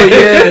bread. Oh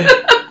yeah.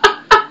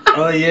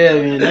 Oh yeah,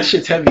 man. That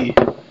shit's heavy.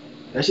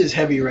 That shit's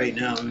heavy right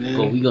now, man.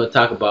 But we gonna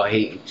talk about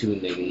hating too,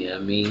 nigga. You know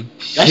what I mean?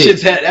 That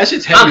shit's heavy.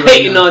 I'm right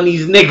hating now. on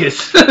these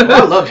niggas.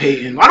 I love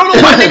hating. I don't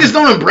know why niggas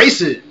don't embrace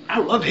it. I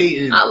love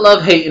hating. I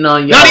love hating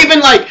on y'all. Not even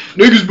like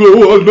niggas be like,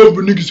 oh, I love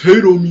when niggas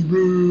hate on me, bro.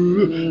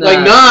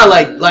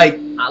 Like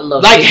I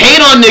love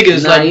hate on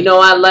niggas. Nah, like, you know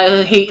what I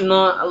like hating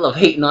on? I love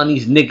hating on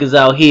these niggas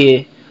out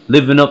here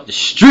living up the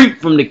street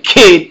from the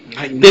kid,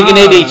 like, thinking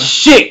they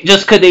shit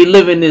just cause they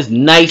live in this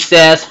nice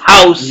ass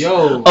house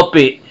up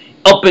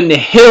in the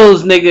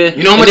hills, nigga.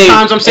 You know how many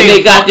times I'm saying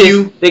they got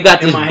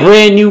this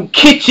brand new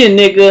kitchen,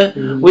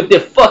 nigga, with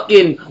the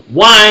fucking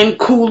wine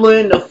cooler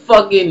and the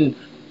fucking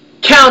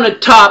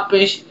countertop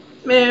and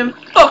man,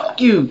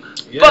 fuck you.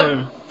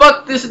 Yeah.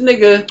 Fuck this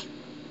nigga.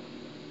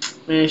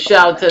 Man,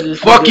 shout out to this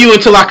fuck nigga. You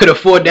until I could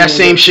afford that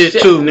same shit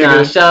too, nigga.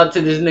 Nah, shout out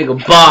to this nigga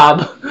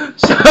Bob.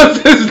 Shout out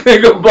to this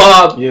nigga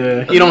Bob.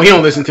 Yeah, he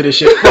don't listen to this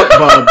shit. Fuck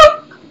Bob.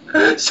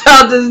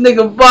 Shout out to this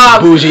nigga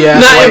Bob. Bougie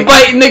ass not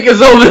white. Inviting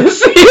niggas over to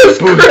see his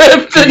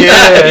crib tonight.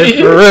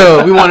 Yeah, for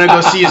real. We want to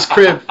go see his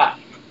crib.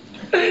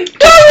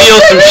 Steal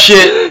some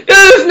shit. Yo,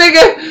 this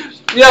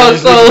nigga. Yo,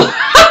 so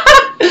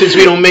since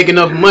we don't make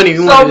enough money, we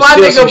so want to my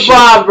steal nigga some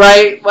Bob,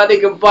 right? My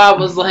nigga Bob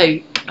was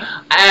like,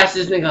 I asked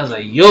this nigga, I was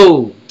like,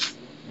 yo,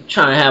 I'm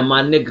trying to have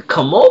my nigga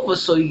come over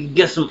so he can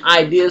get some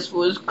ideas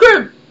for his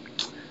crib.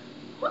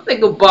 My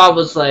nigga Bob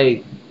was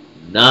like,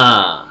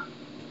 nah,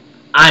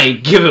 I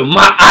ain't giving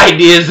my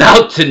ideas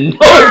out to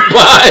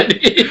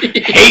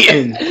nobody.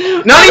 Hating.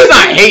 No, he's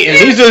not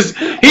hating. He's just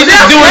doing.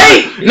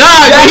 Hate.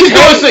 Nah, That's he's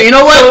doing hate. some. You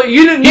know what? So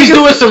he's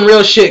doing some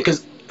real shit.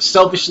 Cause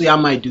selfishly, I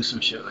might do some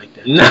shit like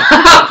that. Nah,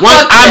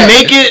 once I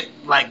make it,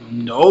 like,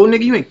 no,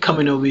 nigga, you ain't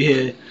coming over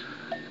here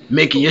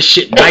making your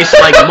shit nice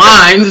like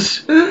mine's.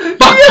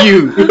 Fuck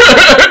you.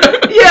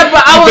 Yeah,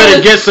 but I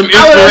better get some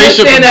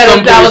inspiration from that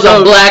if that was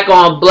else. a black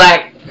on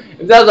black.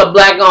 If that was a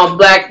black on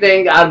black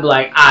thing, I'd be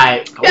like,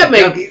 alright, that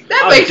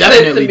makes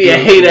sense to be a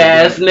hate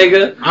ass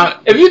nigga.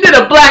 If you did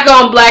a black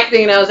on black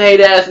thing that was a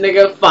hate ass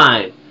nigga,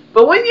 fine.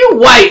 But when you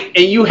white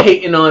and you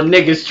hating on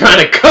niggas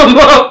trying to come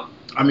up,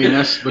 I mean,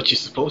 that's what you're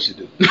supposed to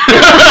do.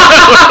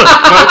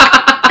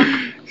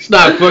 It's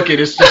not fucking.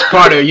 It's just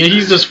part of.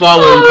 He's just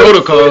following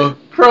protocol.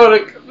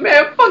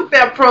 Man, fuck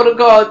that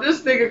protocol.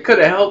 This nigga could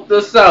have helped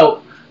us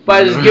out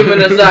by just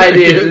giving us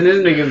ideas, and this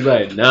nigga's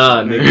like,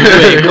 nah, nigga, you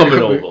ain't coming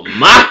over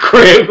my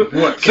crib,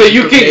 so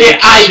you can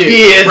get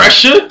ideas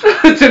fresher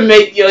to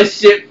make your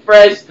shit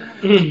fresh.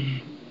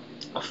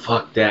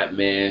 Fuck that,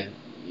 man.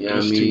 You know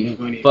what I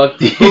mean? Fuck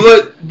these.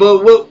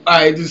 But what?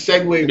 Alright, to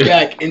segue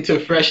back into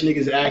fresh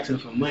niggas asking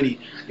for money.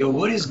 Yo,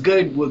 what is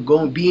good with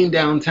being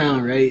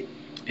downtown, right?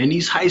 And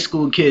these high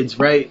school kids,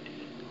 right?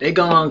 They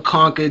go on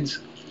Concords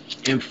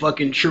and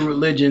fucking True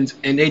Religions,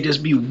 and they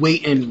just be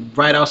waiting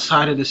right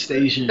outside of the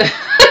station.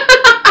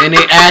 And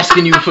they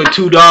asking you for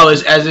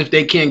 $2 as if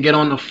they can't get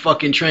on the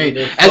fucking train.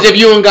 As if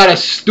you ain't got a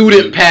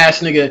student pass,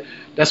 nigga.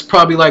 That's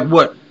probably like,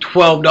 what,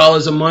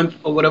 $12 a month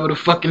or whatever the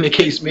fucking the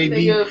case may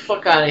be. Get the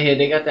fuck out of here.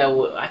 They got that,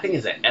 I think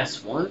it's an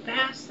S1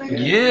 pass thing?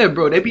 Yeah,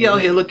 bro. They be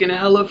out here looking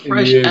hella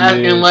fresh,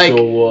 acting man. like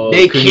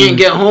they can't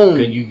get home.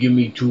 Can you give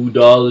me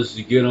 $2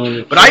 to get on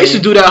the But I used to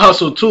do that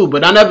hustle too,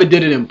 but I never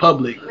did it in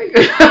public. Nah,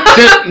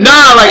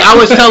 like I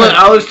was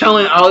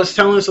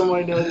telling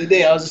somebody the other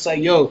day, I was just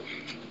like, yo,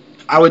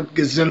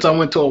 cause since I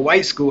went to a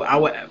white school,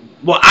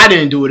 I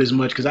didn't do it as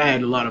much because I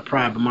had a lot of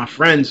pride, but my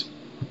friends,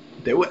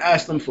 they would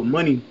ask them for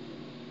money.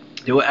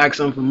 They would ask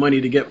them for money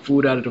to get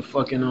food out of the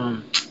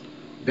fucking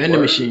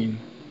vending machine.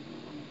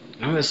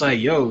 And I'm just like,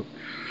 yo,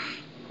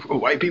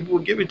 white people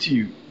will give it to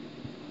you.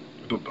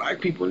 But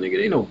black people, nigga,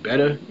 they know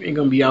better. You ain't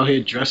gonna be out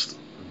here dressed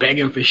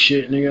begging for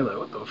shit, nigga. Like,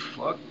 what the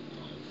fuck?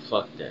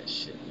 Fuck that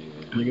shit,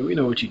 nigga. Nigga, we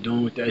know what you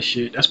doing with that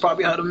shit. That's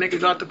probably how the nigga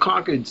got the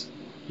Concords.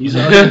 He's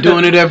out there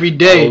doing it every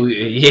day. Oh,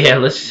 yeah,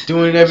 let's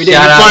doing it every day.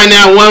 Shout you out, find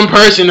that one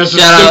person that's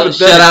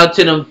shout out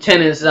to them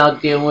tenants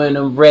out there wearing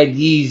them red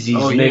Yeezys,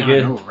 nigga. Yeah, I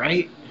know,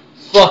 right?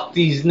 Fuck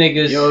these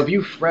niggas. Yo, if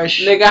you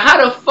fresh, nigga,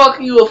 how the fuck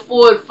you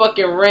afford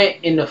fucking rent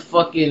in the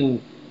fucking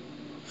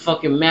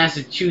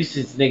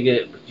Massachusetts,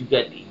 nigga? But you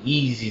got the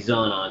Yeezys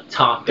on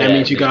top. That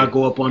means you gotta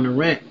go up on the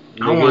rent.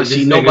 I don't want to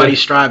see nobody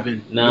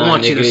striving. Nah, I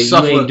want nigga, you to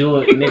suffer. You ain't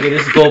doing, nigga.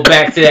 This go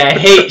back to that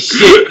hate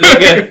shit,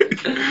 nigga.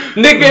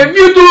 Nigga, if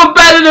you doing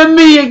better than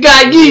me and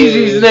got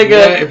Yeezys, nigga,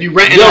 yeah, if you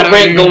renting your out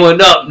rent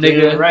going up,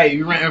 nigga. Yeah, right,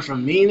 you renting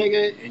from me,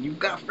 nigga, and you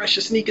got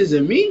fresher sneakers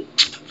than me.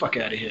 Fuck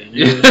out of here,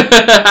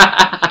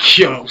 nigga.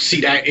 Yo,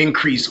 see that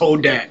increase?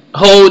 Hold that.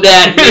 Hold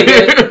that,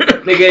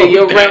 nigga. Nigga, Hold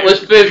your that. rent was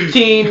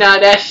 15. Now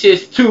that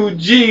shit's 2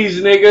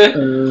 G's,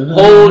 nigga.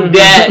 Hold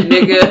that,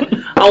 nigga.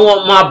 I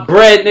want my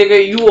bread,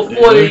 nigga. You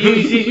afford the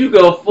Yeezys, you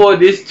can afford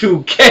this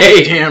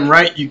 2K. Damn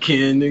right you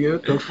can, nigga.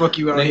 What the fuck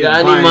you out Nigga, here I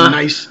need buying my-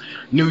 nice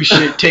new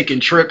shit, taking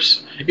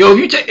trips? Yo,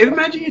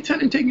 imagine your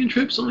tenant taking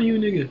trips on you,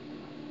 nigga.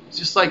 It's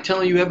just like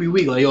telling you every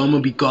week, like, yo, I'm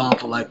gonna be gone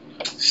for like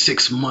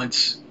 6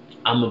 months.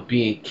 I'm gonna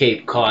be in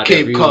Cape Cod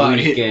Cape every Cod,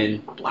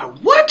 weekend. Like,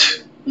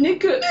 what?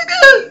 Nigga.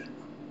 Nigga?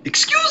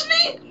 Excuse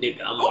me? Nigga,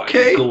 I'm Okay.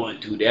 already going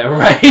through that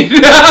right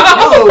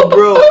now. Yo,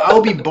 bro,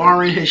 I'll be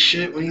borrowing his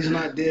shit when he's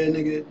not there,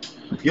 nigga.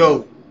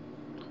 Yo,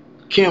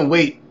 can't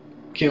wait.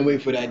 Can't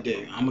wait for that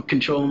day. I'm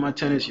controlling my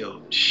tenants,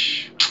 yo.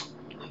 Shh.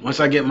 Once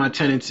I get my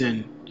tenants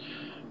in,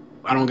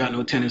 I don't got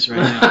no tenants right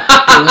now.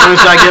 But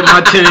once I get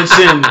my tenants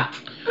in,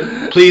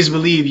 please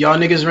believe, y'all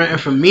niggas renting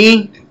from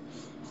me,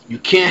 you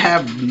can't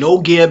have no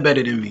gear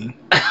better than me.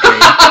 Okay?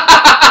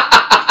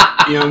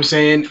 You know what I'm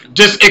saying?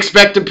 Just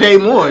expect to pay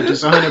more,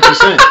 just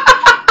 100%.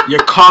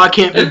 Your car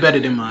can't be better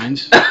than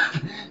mine's.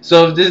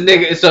 So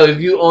if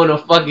you own a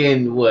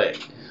fucking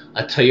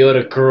a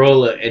Toyota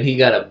Corolla and he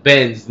got a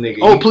Benz, nigga.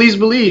 Oh, please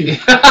believe.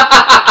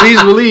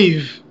 Please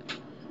believe.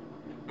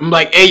 I'm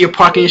like, hey, you're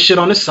parking your shit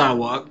on the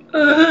sidewalk.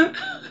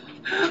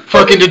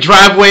 Fucking the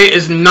driveway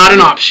is not an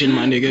option,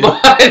 my nigga.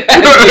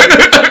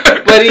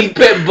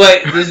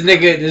 But this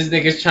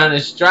nigga's trying to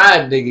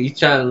strive, nigga. He's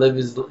trying to live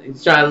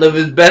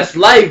his best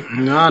life.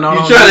 No.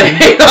 You trying to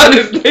hate on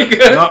this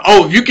nigga? No,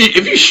 oh,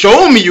 if you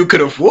show me you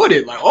could afford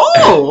it, like,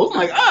 oh, I'm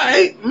like, all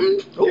right,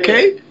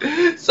 okay.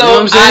 So You know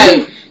what I'm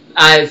saying?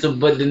 Alright, so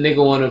but the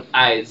nigga wanna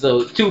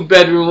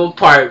 2-bedroom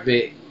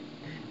apartment.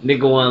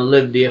 Nigga wanna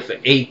live there for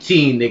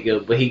 18,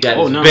 nigga, but he got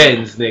his no.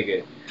 Benz,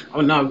 nigga.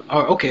 Oh no,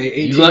 okay,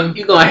 18.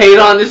 You gonna hate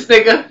on this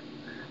nigga?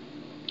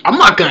 I'm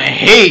not gonna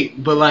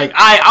hate, but like,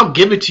 I'll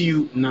give it to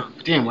you. No,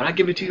 damn, would I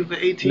give it to you for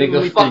 18?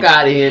 Nigga, fuck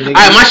out of here, nigga.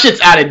 Alright, my shit's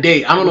out of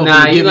date. I don't know.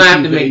 Nah, if you give gonna it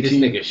have to you make for this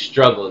 18. nigga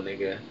struggle,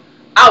 nigga.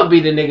 I would be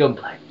the nigga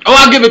like. Oh,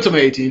 I'll give it to him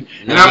 18,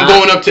 and Nah. I'm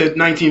going up to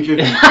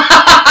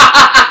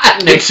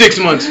 1950 in 6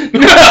 months.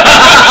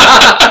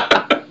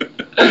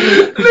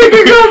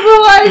 Nigga gonna be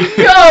like,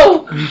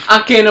 yo,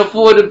 I can't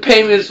afford the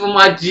payments for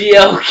my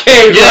GLK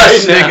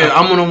Yes, right nigga. now.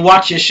 I'm gonna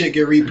watch your shit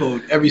get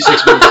repoed every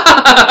 6 months.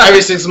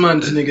 Every 6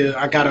 months, nigga.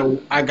 I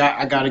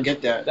gotta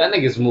get that. That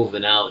nigga's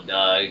moving out,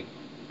 dog.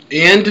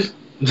 And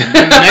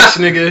next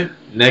nigga.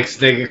 Next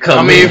nigga come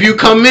I mean, in. if you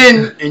come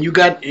in and you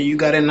got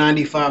a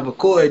 95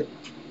 Accord,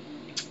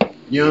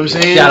 you know what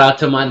I'm saying? Shout out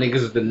to my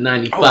niggas with the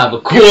 95 Oh,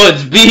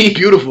 Accords, B.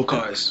 Beautiful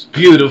cars.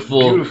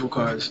 Beautiful. Beautiful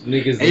cars.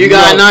 Niggas And you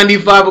got a love-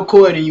 95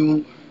 Accord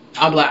and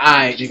I'm like,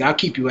 alright, nigga, I'll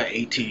keep you at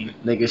 18.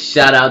 Nigga,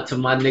 shout out to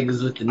my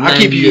niggas with the I'll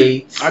keep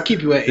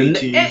 98s. you at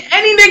 18.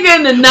 Any nigga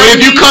in the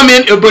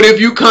 90s. But if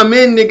you come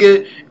in,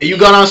 nigga, and you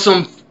got on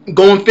some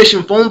going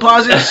fishing phone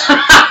posits,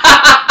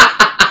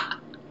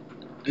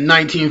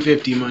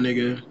 1950, my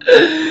nigga.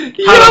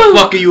 How the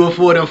fuck are you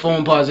affording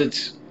phone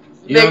posits?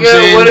 You know what I'm Nigga,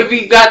 saying? what if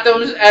he got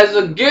them as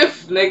a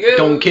gift, nigga?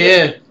 Don't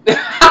care.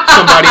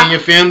 Somebody in your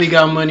family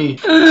got money.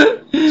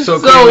 So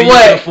clearly you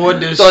what? can afford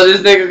this. So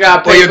this nigga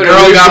got Or paid your for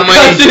girl the got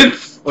money.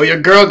 repercussions? Or your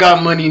girl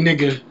got money,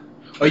 nigga.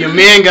 Or your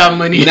man got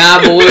money. Nah,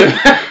 but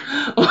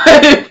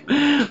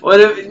what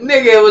if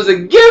nigga, it was a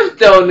gift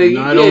though, nigga?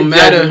 Nah, it You don't can't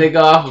matter. judge a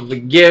nigga off of a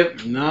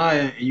gift.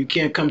 Nah, you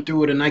can't come through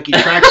with a Nike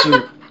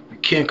tracksuit. You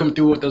can't come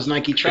through with those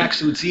Nike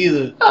tracksuits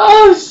either.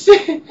 Oh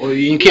shit. Or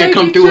you can't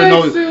come Nike through with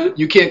tracksuit.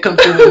 you can't come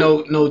through with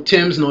no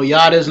Tims, no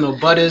Yadas, no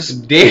Butters.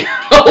 Damn,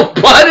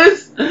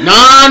 Butters?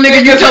 Nah,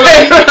 nigga, you tell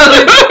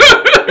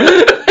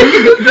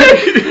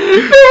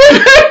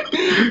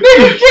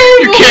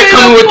You can't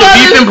come with the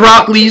beef and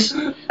broccolis.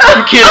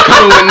 You can't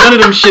come with none of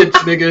them shits,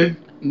 nigga.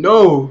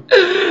 No.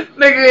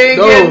 Nigga ain't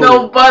No. getting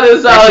no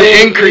Butters out That's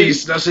here. an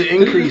increase. That's an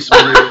increase, my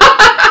nigga.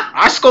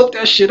 I scoped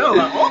that shit out.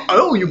 Like,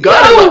 oh, you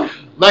got it.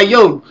 Like,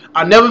 yo,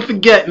 I never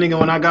forget, nigga,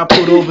 when I got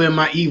pulled over in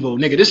my Evo.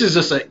 Nigga, this is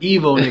just an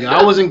Evo, nigga.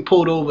 I wasn't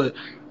pulled over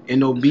in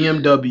no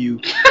BMW.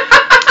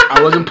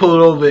 I wasn't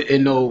pulled over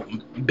in no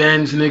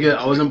Benz, nigga.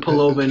 I wasn't pulled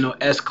over in no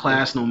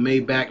S-Class, no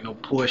Maybach, no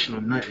Porsche, no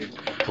nothing.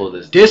 Pull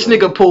this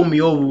Nigga pulled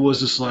me over was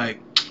just like,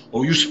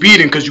 oh, you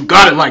speeding because you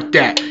got it like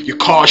that. Your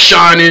car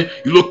shining,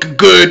 you looking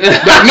good.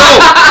 Like, no.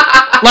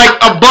 Like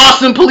a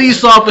Boston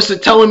police officer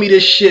telling me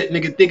this shit,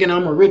 nigga, thinking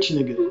I'm a rich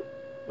nigga.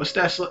 What's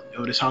that?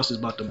 Yo, this house is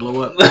about to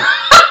blow up.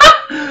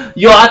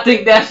 Yo, I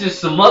think that's just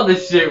some other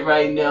shit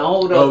right now.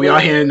 Hold up. Oh, y'all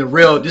hearing the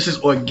real. This is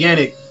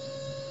organic.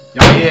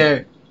 Y'all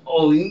hear.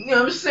 Oh, you know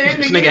what I'm saying?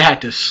 This nigga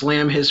had to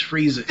slam his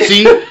freezer.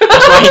 See?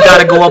 That's why he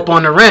gotta go up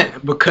on the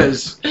rent.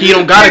 Because he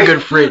don't got a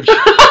good fridge.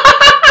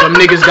 Them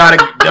niggas got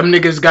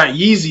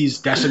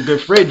Yeezys. That's a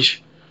good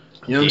fridge.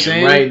 You know what I'm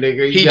saying? Right,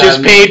 nigga. He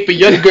just paid for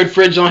your good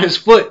fridge on his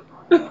foot.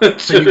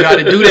 So you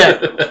gotta do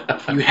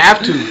that. You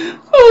have to.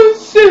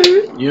 Oh shit.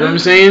 You know what I'm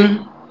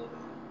saying?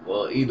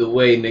 Well, either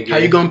way, nigga. How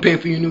you gonna pay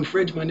for your new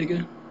fridge, my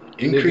nigga?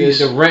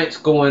 Increase. Nigga, the rent's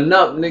going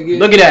up, nigga.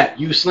 Look at that.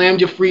 You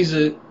slammed your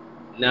freezer.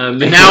 Now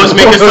Now it's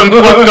making some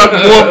more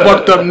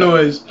fucked up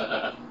noise.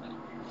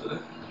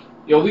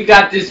 Yo, we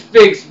got this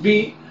fixed,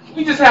 B.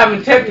 We just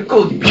having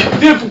technical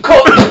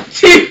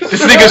difficulties.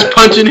 This nigga's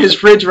punching his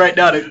fridge right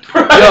now.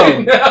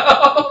 Right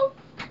now.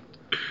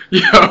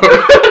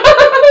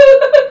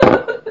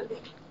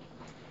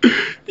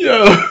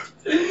 Yo.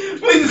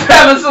 We just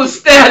having some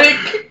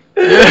static.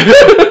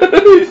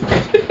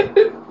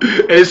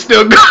 It's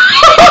still going.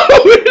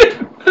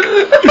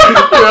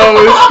 Yo,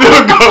 it's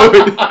still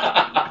going.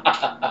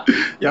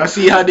 Y'all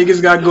see how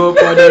niggas got to go up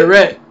on that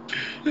rent?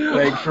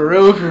 Like, for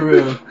real, for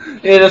real.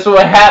 Yeah, that's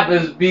what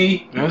happens,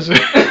 B. That's what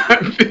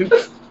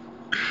happens.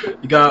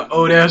 You got an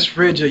old ass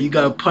fridge, or you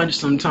got to punch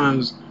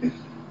sometimes.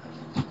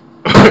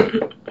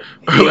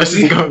 Unless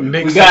it's gonna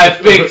make we got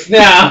it fixed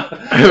now.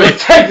 The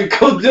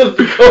technical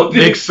difficulty.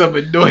 Make some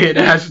annoying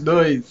ass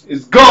noise.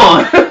 It's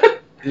gone.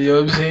 You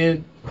know what I'm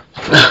saying?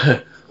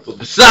 But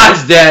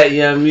besides that, you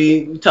know what I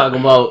mean? We talking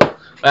about what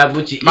happened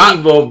with your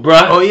Evo,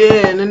 bruh. Oh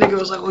yeah, and the nigga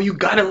was like, "Oh, you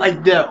got it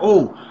like that?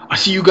 Oh, I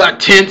see you got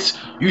tints.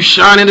 You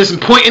shining this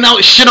and pointing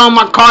out shit on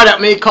my car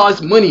that may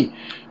cost money."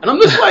 And I'm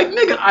just like,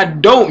 "Nigga, I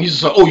don't." He's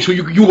just like, "Oh, so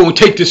you gonna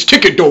take this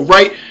ticket though,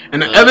 right?"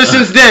 And ever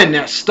since then,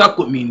 that stuck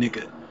with me,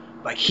 nigga.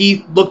 Like,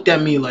 he looked at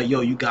me like,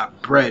 "Yo, you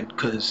got bread,"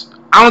 because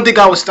I don't think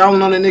I was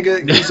styling on a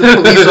nigga. He's a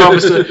police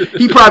officer.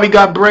 He probably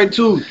got bread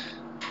too.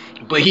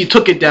 But he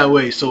took it that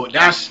way, so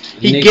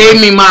he gave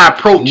me my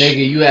approach.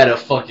 Nigga, you had a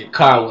fucking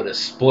car with a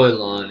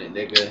spoiler on it,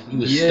 nigga. You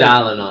was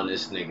styling on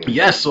this nigga.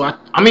 Yes, so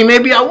I mean,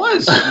 maybe I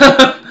was.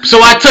 So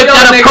I took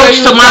that approach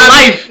to my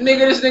life.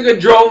 Nigga, this nigga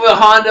drove a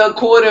Honda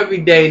Accord every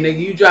day, nigga.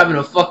 You driving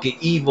a fucking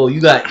Evo.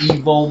 You got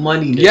Evo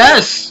money, nigga.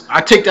 Yes,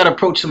 I take that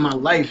approach to my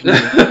life,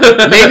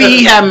 nigga. Maybe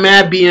he had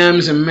mad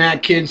BMs and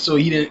mad kids, so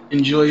he didn't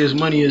enjoy his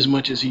money as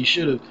much as he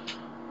should have.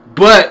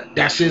 But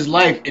that's his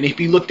life, and if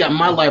he looked at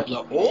my life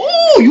like,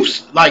 "Oh, you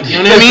like," you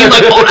know what I mean?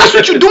 Like, "Oh, that's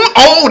what you doing?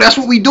 Oh, that's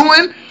what we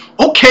doing?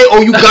 Okay,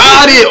 oh, you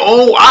got it.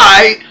 Oh,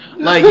 alright."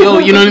 Like, yo,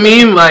 you know what I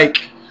mean?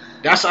 Like,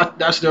 that's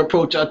the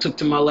approach I took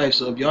to my life.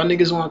 So if y'all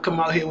niggas want to come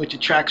out here with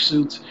your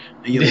tracksuits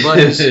and your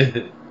buttons,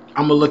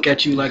 I'm gonna look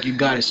at you like you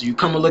got it. So you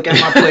come and look at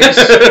my place.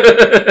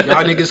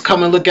 Y'all niggas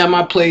come and look at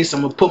my place.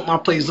 I'm gonna put my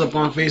place up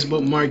on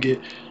Facebook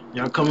Market.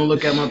 Y'all come and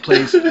look at my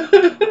place.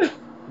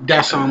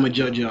 That's how I'm gonna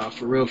judge y'all,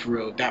 for real, for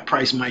real. That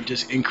price might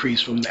just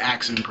increase from the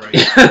accent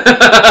price.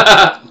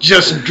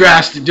 Just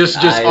drastic, just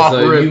off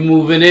so rip. If you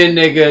moving in,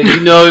 nigga,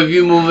 you know if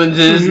you moving to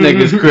this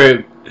nigga's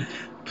crib,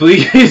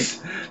 please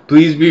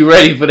be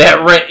ready for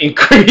that rent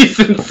increase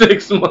in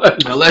 6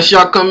 months. Unless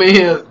y'all come in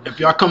here, if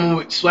y'all coming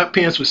with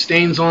sweatpants with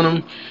stains on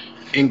them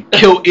and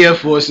kilt Air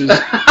Forces,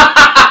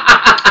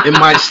 it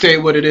might stay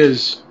what it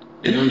is.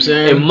 You know what I'm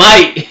saying?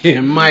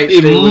 It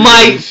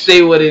might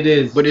stay what it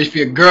is. But if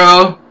your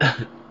girl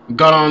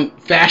got on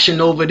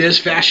fashion over this,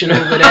 fashion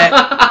over that,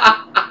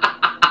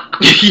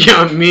 you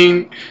know what I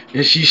mean?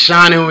 And she's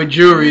shining with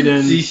jewelry,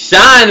 then she's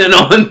shining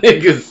on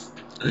niggas.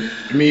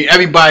 I mean,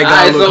 everybody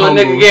gotta look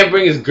humble. So a nigga can't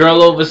bring his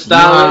girl over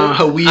styling. Nah,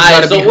 her weave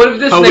gotta be.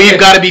 Her weave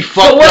gotta be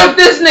fucked up. So what if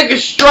this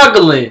nigga's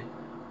struggling,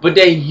 but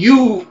then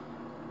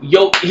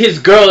his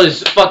girl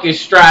is fucking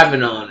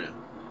striving on him?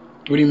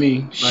 What do you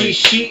mean? Like,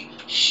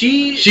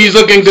 she's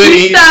looking good.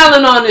 She's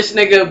styling on this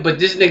nigga, but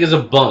this nigga's a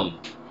bum.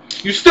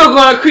 You still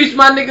gonna increase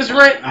my nigga's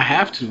rent? I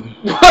have to.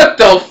 What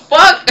the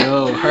fuck?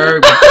 Yo,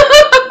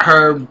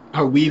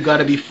 her weave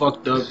gotta be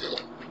fucked up.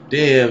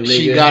 Damn, nigga.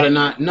 She gotta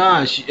not.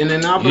 Nah, and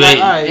then I'll be like,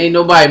 alright. Ain't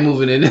nobody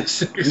moving in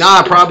this.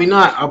 Nah, probably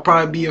not. I'll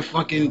probably be a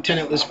fucking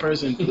tenantless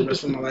person for the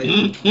rest of my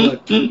life.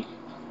 But,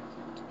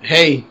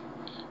 hey,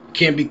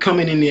 can't be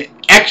coming in there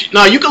extra.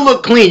 Nah, you can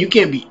look clean. You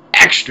can't be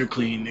extra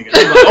clean, nigga.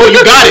 Like, oh,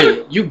 you got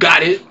it. You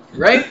got it.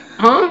 Right?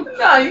 Huh?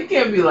 Nah, you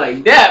can't be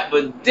like that,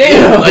 but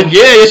damn. Like,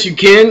 yeah, yes you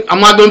can. I'm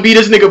not gonna be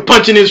this nigga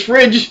punching his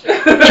fridge, trying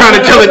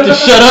to tell it to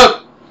shut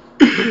up.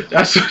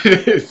 That's what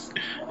it is.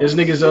 This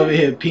nigga's over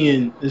here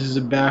peeing. This is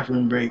a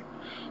bathroom break.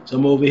 So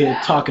I'm over here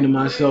talking to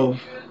myself.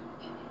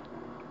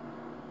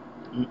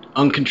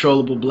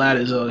 Uncontrollable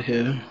bladders out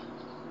here.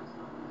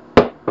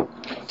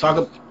 Let's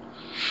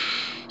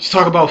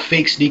talk about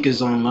fake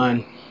sneakers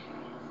online.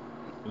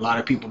 A lot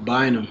of people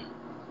buying them.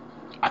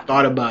 I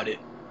thought about it.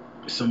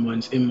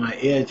 Someone's in my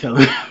ear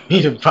telling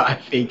me to buy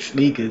fake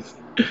sneakers,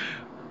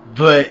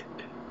 but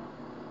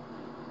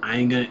I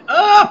ain't gonna.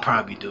 I'll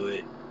probably do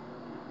it.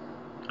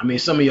 I mean,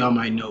 some of y'all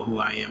might know who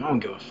I am. I don't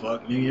give a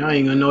fuck. Nigga, I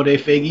ain't gonna know they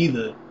fake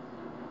either.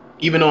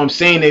 Even though I'm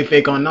saying they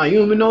fake or not, you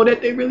don't even know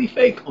that they really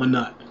fake or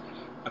not.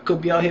 I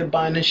could be out here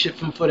buying this shit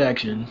from Foot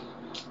Action.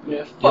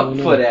 Yeah, fuck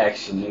Foot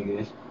Action,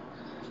 nigga.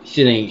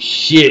 Shit ain't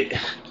shit.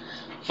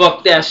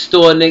 Fuck that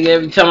store, nigga.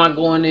 Every time I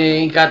go in there,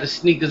 ain't got the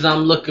sneakers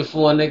I'm looking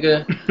for,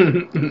 nigga.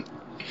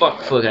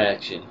 Fuck Foot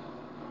Action.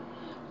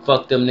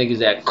 Fuck them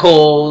niggas at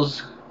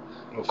Kohl's.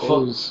 Oh,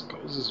 Kohl's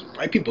is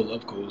white people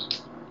love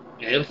Kohl's.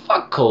 Yeah,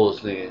 fuck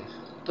Kohl's, nigga.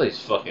 place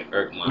fucking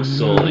irk my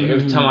soul. Like,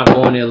 every time I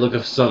go in there looking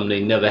for something,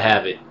 they never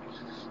have it.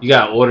 You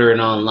gotta order it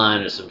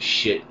online or some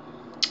shit.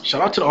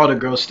 Shout out to all the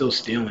girls still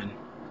stealing.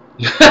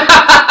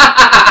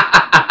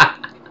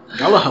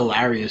 Y'all are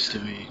hilarious to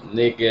me.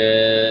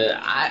 Nigga,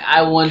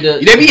 I wonder.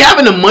 They be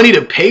having the money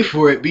to pay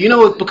for it, but you know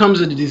what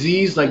becomes a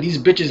disease? Like, these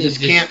bitches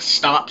just can't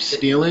stop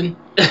stealing.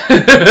 Yo,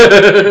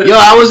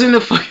 I was in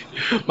the fucking...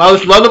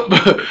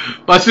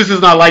 My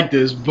sister's not like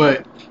this,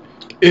 but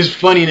it's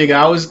funny, nigga.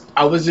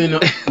 I was in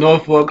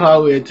Norfolk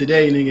Highway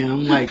today, nigga, and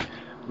I'm like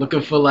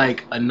looking for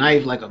like a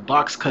knife, like a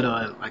box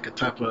cutter, like a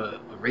type of a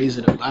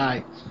razor to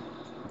buy.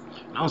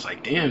 And I was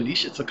like, damn,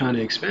 these shits are kind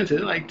of expensive.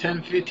 They're like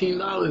 $10,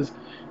 $15.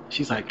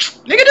 She's like,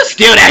 nigga, just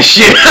steal that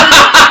shit.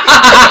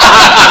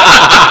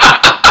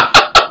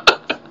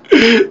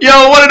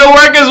 Yo, one of the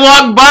workers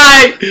walked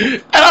by,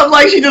 and I was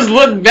like, she just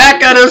looked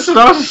back at us, and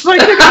I was just like,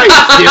 nigga, I ain't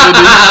stealing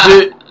this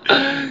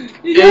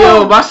shit.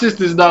 Yo, my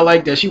sister's not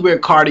like that. She wear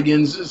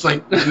cardigans, it's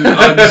like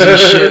Uggs and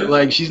shit.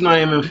 Like, she's not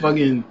even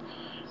fucking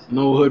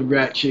no hood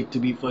rat chick to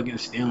be fucking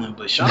stealing.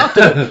 But shout out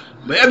to,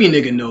 but every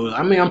nigga knows.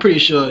 I mean, I'm pretty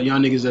sure y'all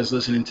niggas that's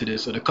listening to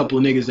this, or the couple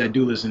of niggas that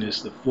do listen to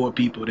this, the 4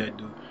 people that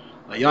do.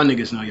 Like, y'all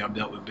niggas know y'all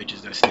dealt with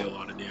bitches that steal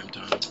all the damn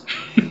time.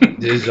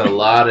 There's a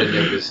lot of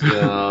niggas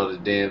stealing all the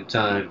damn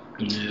time.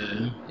 Yeah. You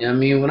know what I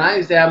mean? When I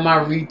used to have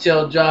my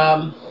retail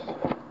job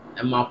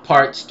and my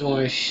parts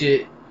store and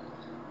shit,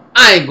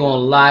 I ain't gonna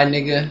lie,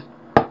 nigga.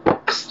 I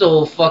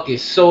stole fucking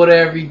soda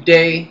every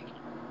day.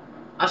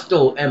 I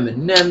stole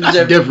M&M's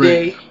every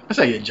day. That's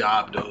not your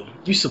job, though.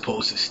 You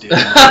supposed to steal.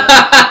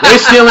 They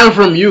stealing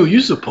from you.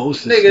 You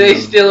supposed to nigga, steal. they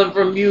stealing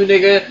from you,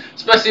 nigga.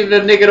 Especially if the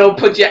nigga don't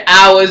put your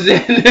hours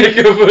in,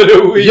 nigga, for the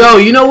week. Yo,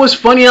 you know what's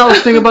funny? I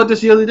was thinking about this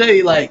the other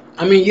day. Like,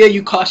 I mean, yeah,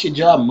 you cost your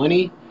job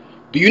money,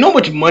 but you know how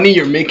much money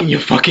you're making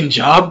your fucking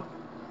job?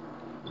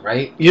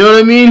 Right? You know what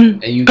I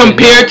mean? And you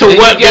compared to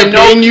what they're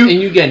paying you?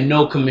 And you get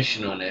no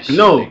commission on that shit.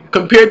 No, nigga.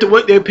 compared to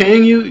what they're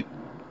paying you,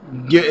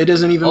 yeah, it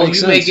doesn't even make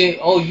sense.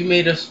 You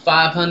made us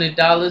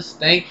 $500?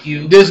 Thank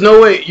you. There's no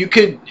way you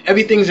could.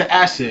 Everything's an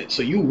asset.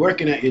 So you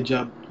working at your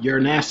job, you're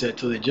an asset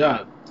to the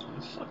job.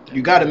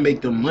 You gotta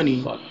make the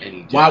money. Fuck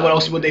any job. Why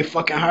else would they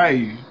fucking hire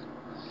you?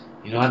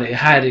 You know how they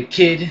hired the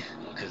kid?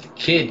 Because the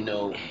kid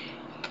know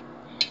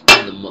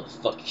all the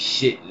motherfucking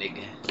shit,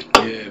 nigga.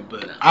 Yeah,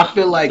 but I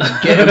feel like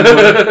getting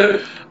more,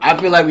 I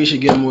feel like we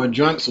should get more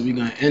drunk, so we're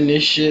gonna end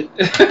this shit.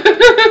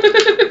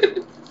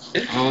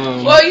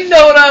 Well, you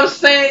know what I'm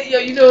saying? Yo,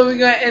 you know what we're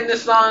gonna end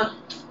this on?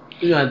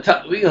 We're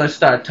gonna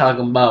start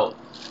talking about.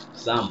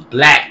 Cause I'm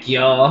black,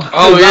 y'all.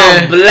 Oh yeah,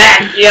 I'm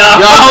black, y'all.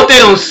 Yo, I hope they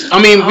don't. I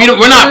mean,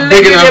 we're not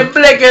big enough. I'm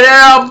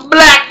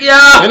black,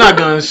 y'all. They're not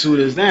gonna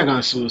sue us. They're not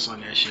gonna sue us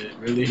on that shit,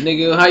 really.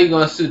 Nigga, how you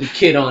gonna sue the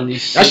kid on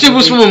this shit? That shit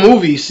was from a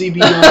movie, CB.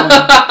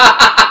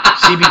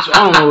 CB2. I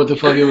don't know what the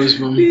fuck it was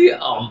from.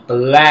 I'm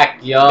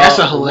black, y'all. That's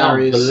a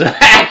hilarious. I'm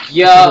black,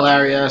 y'all.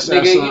 Hilarious.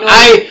 Nigga, you know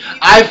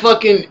I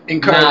fucking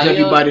encourage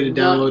everybody to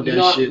download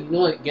that shit. You know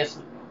what? Guess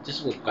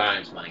just what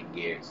grinds my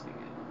gears,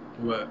 nigga.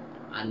 What?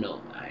 I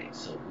know. Alright,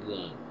 so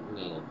we're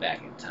gonna go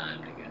back in time,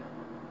 nigga.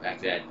 Back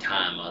to that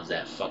time I was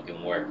at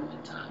fucking work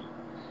one time.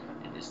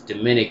 And this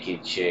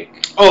Dominican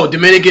chick. Oh,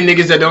 Dominican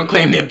niggas that don't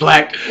claim they're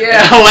black.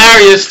 Yeah.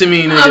 Hilarious to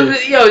me,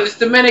 nigga. Yo, this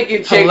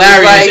Dominican chick.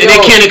 Hilarious. Like, and they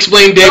can't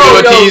explain Diego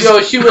Ortiz.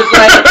 Yo, she was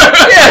like,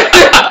 yeah.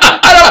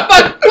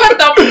 What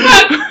the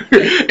fuck?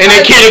 And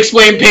they can't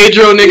explain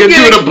Pedro, nigga.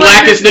 Two of the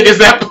blackest niggas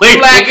that play.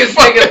 Blackest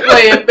niggas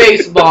playing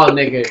baseball,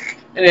 nigga.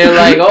 And they're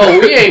like, oh,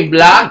 we ain't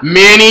black.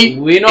 Manny.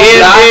 We know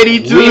black.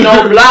 We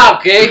know black,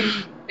 okay?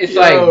 It's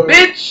like,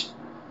 bitch,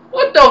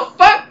 what the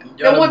fuck?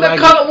 And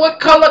what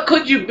color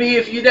could you be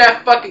if you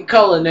that fucking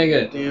color,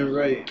 nigga? Damn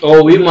right.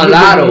 Oh, we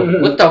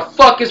mulatto. What the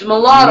fuck is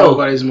mulatto?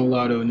 Nobody's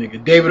mulatto,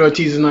 nigga. David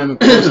Ortiz is not even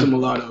close to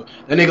mulatto.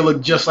 That nigga look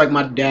just like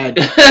my dad.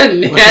 That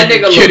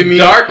nigga look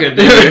darker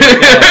than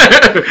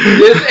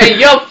and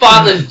your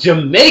father's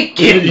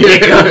Jamaican,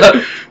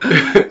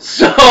 nigga.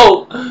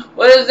 So,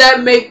 what does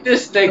that make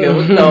this nigga?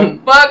 What the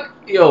fuck?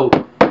 Yo,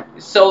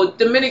 so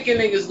Dominican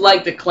niggas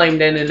like to claim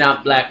that they're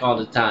not black all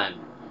the time.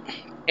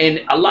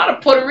 And a lot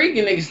of Puerto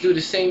Rican niggas do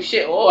the same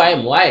shit. Oh,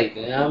 I'm white.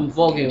 I'm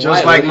fucking white.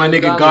 Just like my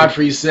nigga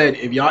Godfrey said,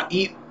 if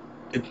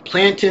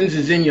plantains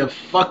is in your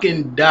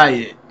fucking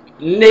diet,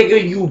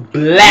 nigga, you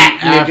black,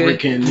 nigga.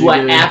 African, you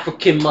an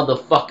African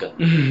motherfucker.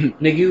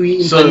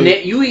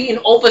 Nigga, you eating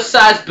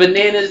oversized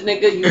bananas,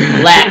 nigga. You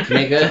black,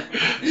 nigga.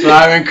 So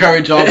I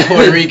encourage all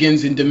Puerto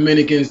Ricans and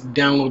Dominicans to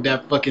download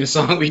that fucking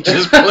song we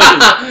just played.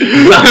 Black,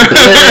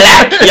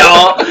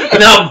 y'all.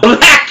 Now,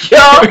 black,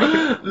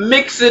 y'all.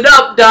 Mix it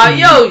up, dog.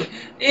 Yo.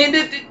 And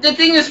the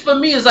thing is, for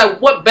me, is like,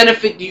 what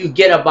benefit do you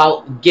get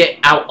out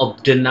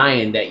of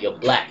denying that you're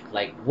black?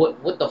 Like,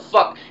 what the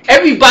fuck?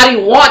 Everybody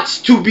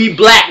wants to be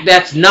black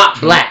that's not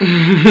black.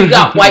 We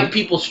got white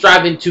people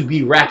striving to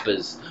be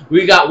rappers.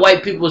 We got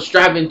white people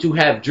striving to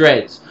have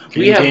dreads.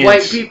 We have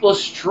white people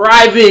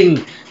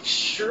striving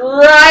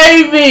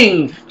to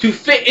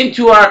fit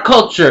into our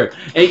culture.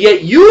 And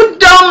yet you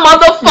dumb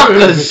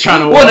motherfuckers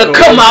want to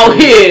come out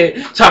here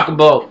talk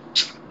about,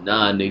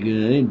 nah,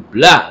 nigga, I ain't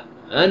black.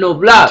 I know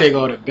black. You take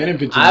all the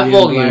benefits of I being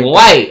fucking black.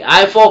 white.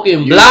 I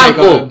fucking You take all the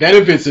blanco.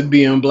 benefits of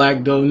being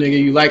black, though, nigga.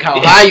 You like how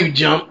high you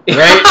jump, right?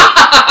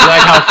 You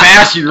like how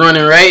fast you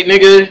running, right,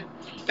 nigga?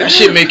 That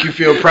shit make you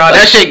feel proud.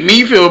 That shit make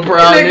me feel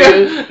proud,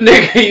 nigga.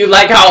 Nigga, you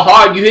like how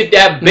hard you hit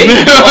that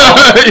baseball,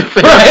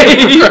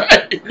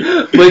 right?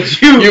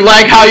 But you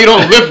like how you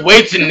don't lift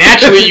weights and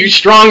naturally you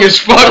strong as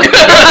fuck.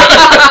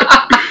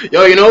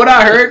 Yo, you know what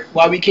I heard?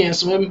 Why we can't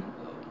swim?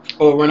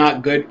 Or we're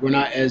not good. We're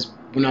not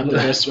the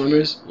best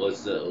swimmers.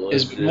 What's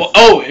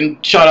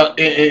and shout out.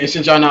 And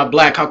since y'all not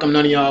black, how come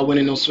none of y'all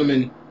winning no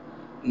swimming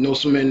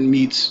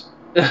meets?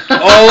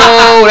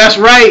 Oh, that's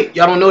right.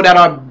 Y'all don't know that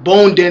our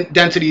bone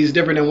density is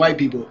different than white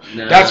people.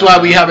 Nah. That's why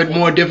we have it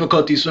more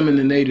difficulty swimming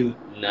than they do.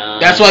 Nah.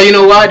 That's why, you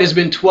know why? There's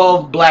been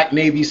 12 black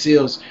Navy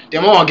SEAls.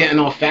 Damn, I'm all getting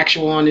all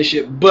factual on this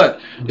shit, but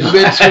there's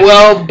been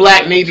 12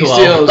 black Navy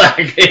SEAls.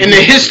 In the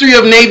history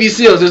of Navy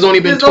SEAls, there's only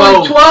been 12.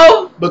 Only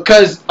 12?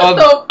 Because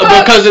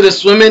of the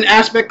swimming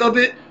aspect of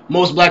it,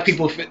 most of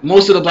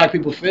the black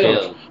people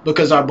failed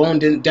because our bone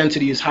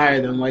density is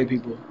higher than white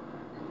people.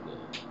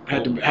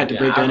 Had to break that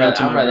down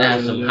to I'd rather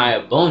have some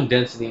higher bone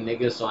density,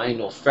 nigga, so I ain't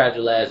no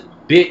fragile ass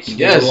bitch.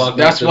 Yes,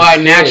 that's why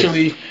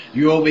naturally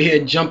you over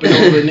here jumping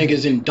over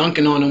niggas and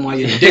dunking on them while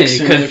your dick's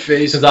in their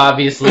face. Because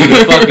obviously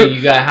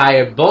you got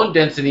higher bone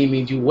density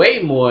means you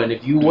weigh more, and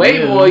if you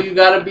weigh more, you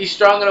gotta be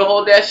stronger to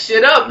hold that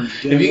shit up.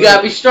 If you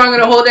gotta be stronger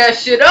to hold that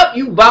shit up,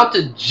 you about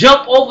to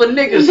jump over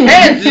niggas'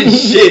 heads and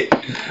shit.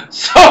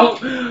 So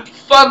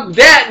fuck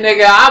that,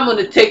 nigga. I'm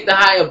gonna take the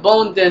higher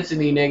bone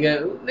density,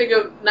 nigga.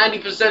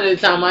 90% of the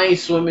time I ain't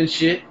swimming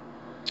shit.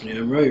 Yeah,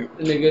 right.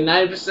 Nigga,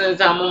 90% of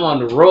the time I'm on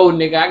the road,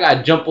 nigga. I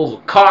gotta jump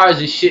over cars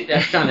and shit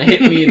that's trying to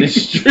hit me in the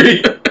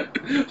street.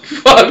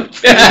 Fuck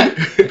that.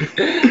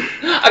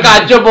 I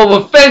gotta jump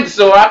over a fence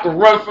so I can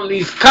run from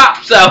these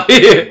cops out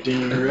here.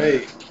 Damn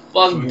right.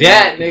 Fuck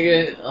that,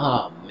 nigga.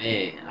 Oh,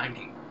 man.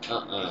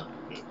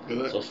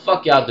 So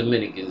fuck y'all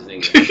Dominicans,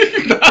 nigga.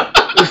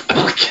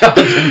 Fuck y'all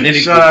Dominicans.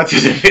 Shout out to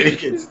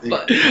Dominicans.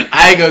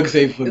 I ain't gonna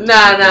say fuck.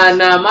 Nah.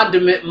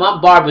 My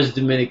barber's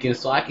Dominican,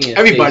 so I can't.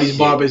 Everybody's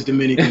barber's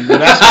Dominican, but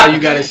that's why you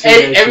gotta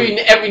say every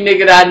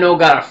nigga that I know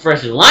got a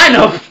fresh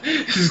lineup.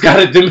 He's got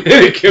a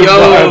Dominican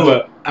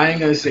barber. I ain't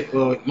gonna say.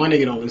 Well, my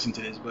nigga don't listen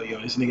to this, but yo,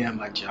 this nigga at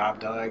my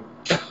job, dog.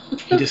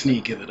 You just need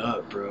to give it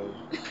up, bro.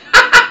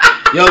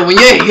 Yo, when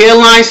your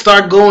hairline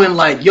start going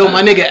like, yo,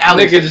 my nigga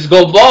Alex, nigga just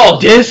go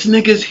bald. This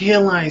nigga's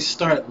hairline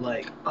start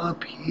like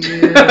up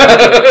here,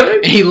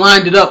 and he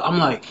lined it up. I'm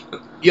like,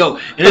 yo,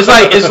 and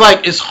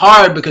it's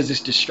hard because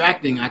it's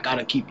distracting. I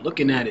gotta keep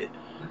looking at it,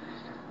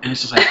 and it's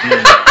just like,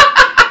 damn,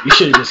 you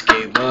should have just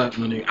gave up,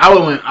 my nigga.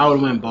 I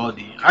would went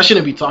baldy. I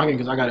shouldn't be talking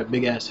because I got a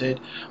big ass head,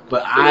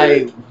 but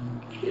I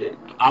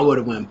would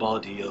have went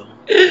baldy, yo.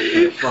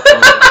 Fuck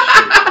all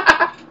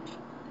that shit.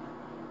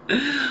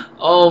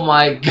 Oh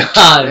my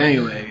god.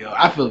 Anyway, yo,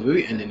 I feel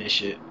we ending this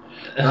shit.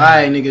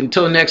 Alright, nigga,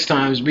 until next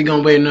time, we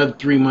gonna wait another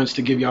 3 months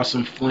to give y'all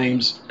some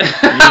flames. You know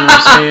what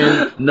I'm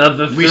saying?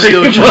 Another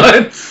 3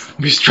 months.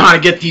 We just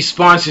trying to get these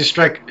sponsors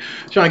straightened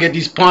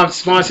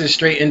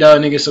out,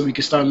 nigga, so we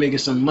can start making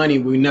some money.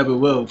 We never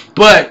will.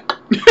 But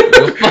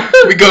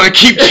we gonna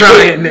keep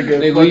trying,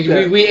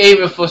 nigga. We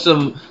aiming for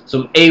some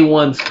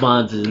A1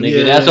 sponsors, nigga.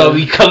 Yeah. That's why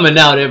we coming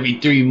out every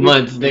 3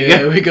 months, nigga.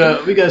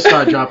 Yeah, we gotta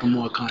start dropping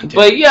more content.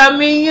 But yeah, I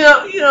mean,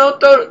 you know,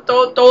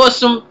 throw us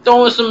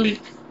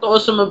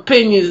some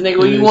opinions, nigga.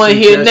 What you want to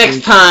hear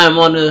next time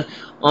on the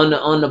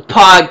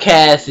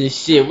podcast and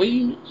shit? What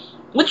you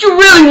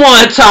really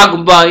want to talk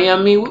about? You know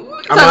what I mean?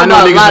 I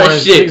know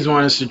niggas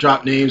want us to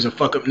drop names and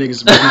fuck up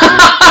niggas' businesses.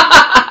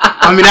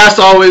 I mean, that's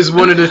always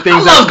one of the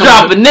things. I love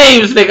dropping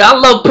names, nigga. I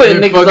love putting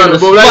niggas on the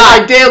spot.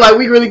 Like, damn, like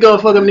we really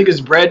gonna fuck up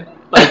niggas' bread?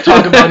 Like,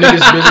 talk about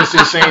niggas'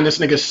 businesses, saying this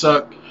nigga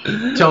suck.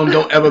 Tell them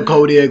don't ever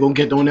go there.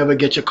 Don't ever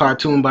get your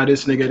cartoon by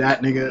this nigga,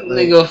 that nigga.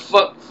 Like, nigga,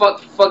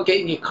 fuck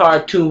getting your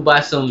cartoon by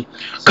some.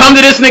 Come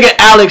to this nigga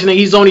Alex, nigga.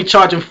 He's only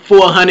charging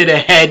 $400 a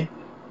head.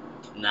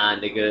 Nah,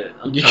 nigga,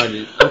 I'm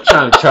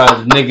trying to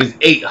charge niggas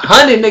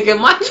 $800, nigga.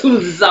 My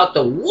tunes is out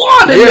the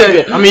water,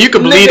 nigga. I mean, you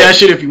can believe that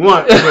shit if you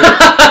want.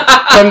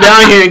 Come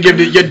down here and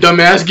your dumb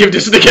ass give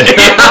this nigga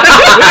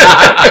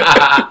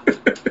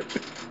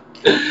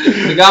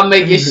Nigga, I'll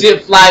make your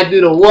shit fly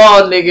through the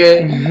wall,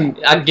 nigga.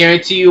 I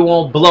guarantee you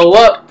won't blow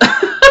up.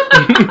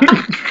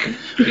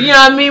 You know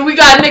what I mean? We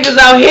got niggas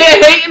out here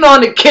hating on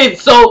the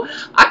kids, so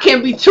I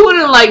can't be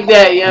tuning like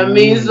that, you know what I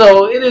mean?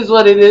 So it is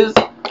what it is.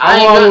 I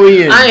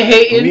ain't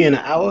hating. We in an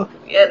hour?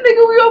 Yeah,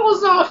 nigga, we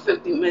almost on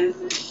 50 minutes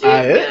and shit.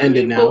 Alright,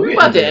 ended now. We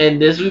about to end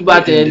this. We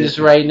about to end this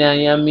right now,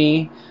 you know what I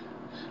mean?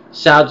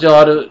 Shout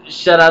out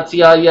to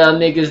y'all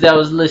niggas that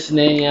was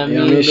listening, you know what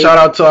I mean? Shout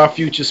out to our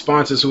future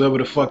sponsors, whoever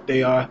the fuck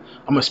they are.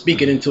 I'm gonna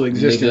speak it into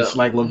existence, nigga.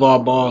 Like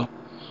LeVar Ball.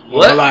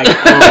 What? Or like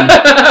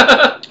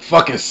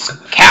fucking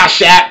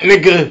Cash App,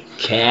 nigga.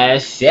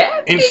 Cash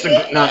App?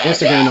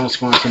 Instagram don't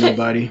sponsor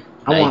nobody.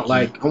 I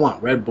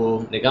want Red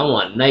Bull. Nigga, I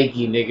want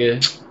Nike,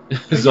 nigga.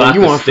 So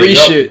you want free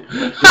shit.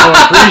 You want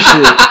free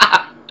shit.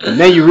 And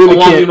then you really I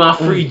want can't. me my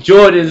free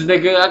Jordans,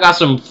 nigga. I got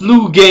some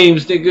flu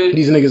games, nigga.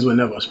 These niggas were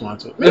never a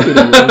sponsor. Maybe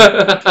they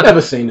will.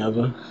 Never say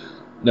never.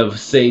 Never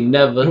say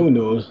never. Who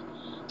knows?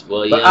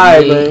 Well, But yeah.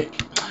 alright, man.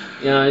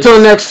 You know, Till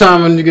next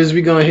time, niggas,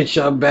 we gonna hit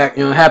y'all back.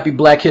 You know, happy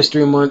Black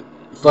History Month.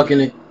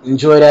 Fucking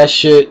enjoy that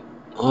shit.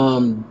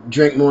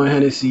 Drink more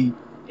Hennessy.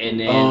 and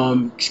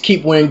then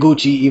Keep wearing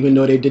Gucci, even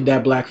though they did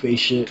that blackface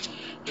shit.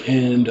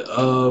 And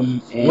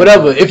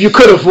whatever, if you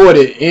could afford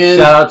it. And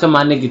shout out to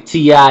my nigga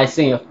T.I.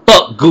 saying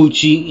fuck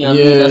Gucci. You know what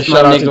I mean? That's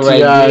shout my out nigga to right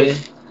T.I.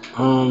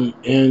 there.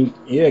 And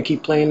yeah,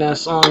 keep playing that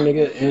song,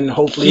 nigga, and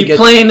hopefully Keep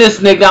playing this,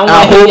 nigga. I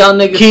want to hear y'all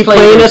niggas keep play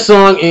playing this. that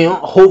song, and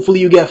hopefully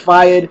you get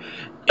fired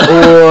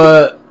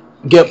or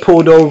get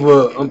pulled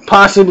over, and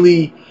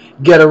possibly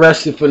get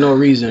arrested for no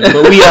reason.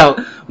 But we out.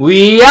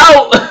 We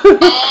out.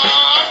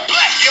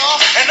 Black, y'all,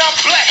 and I'm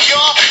black,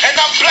 y'all, and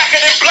I'm blacker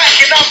than black,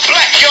 and I'm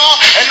black, y'all,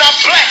 and I'm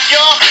black,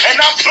 y'all, and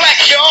I'm black,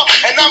 y'all,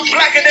 and I'm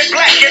blacker than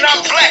black, and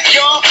I'm black,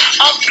 y'all.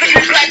 I'm blacker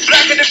than black,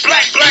 blacker than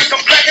black,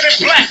 I'm black.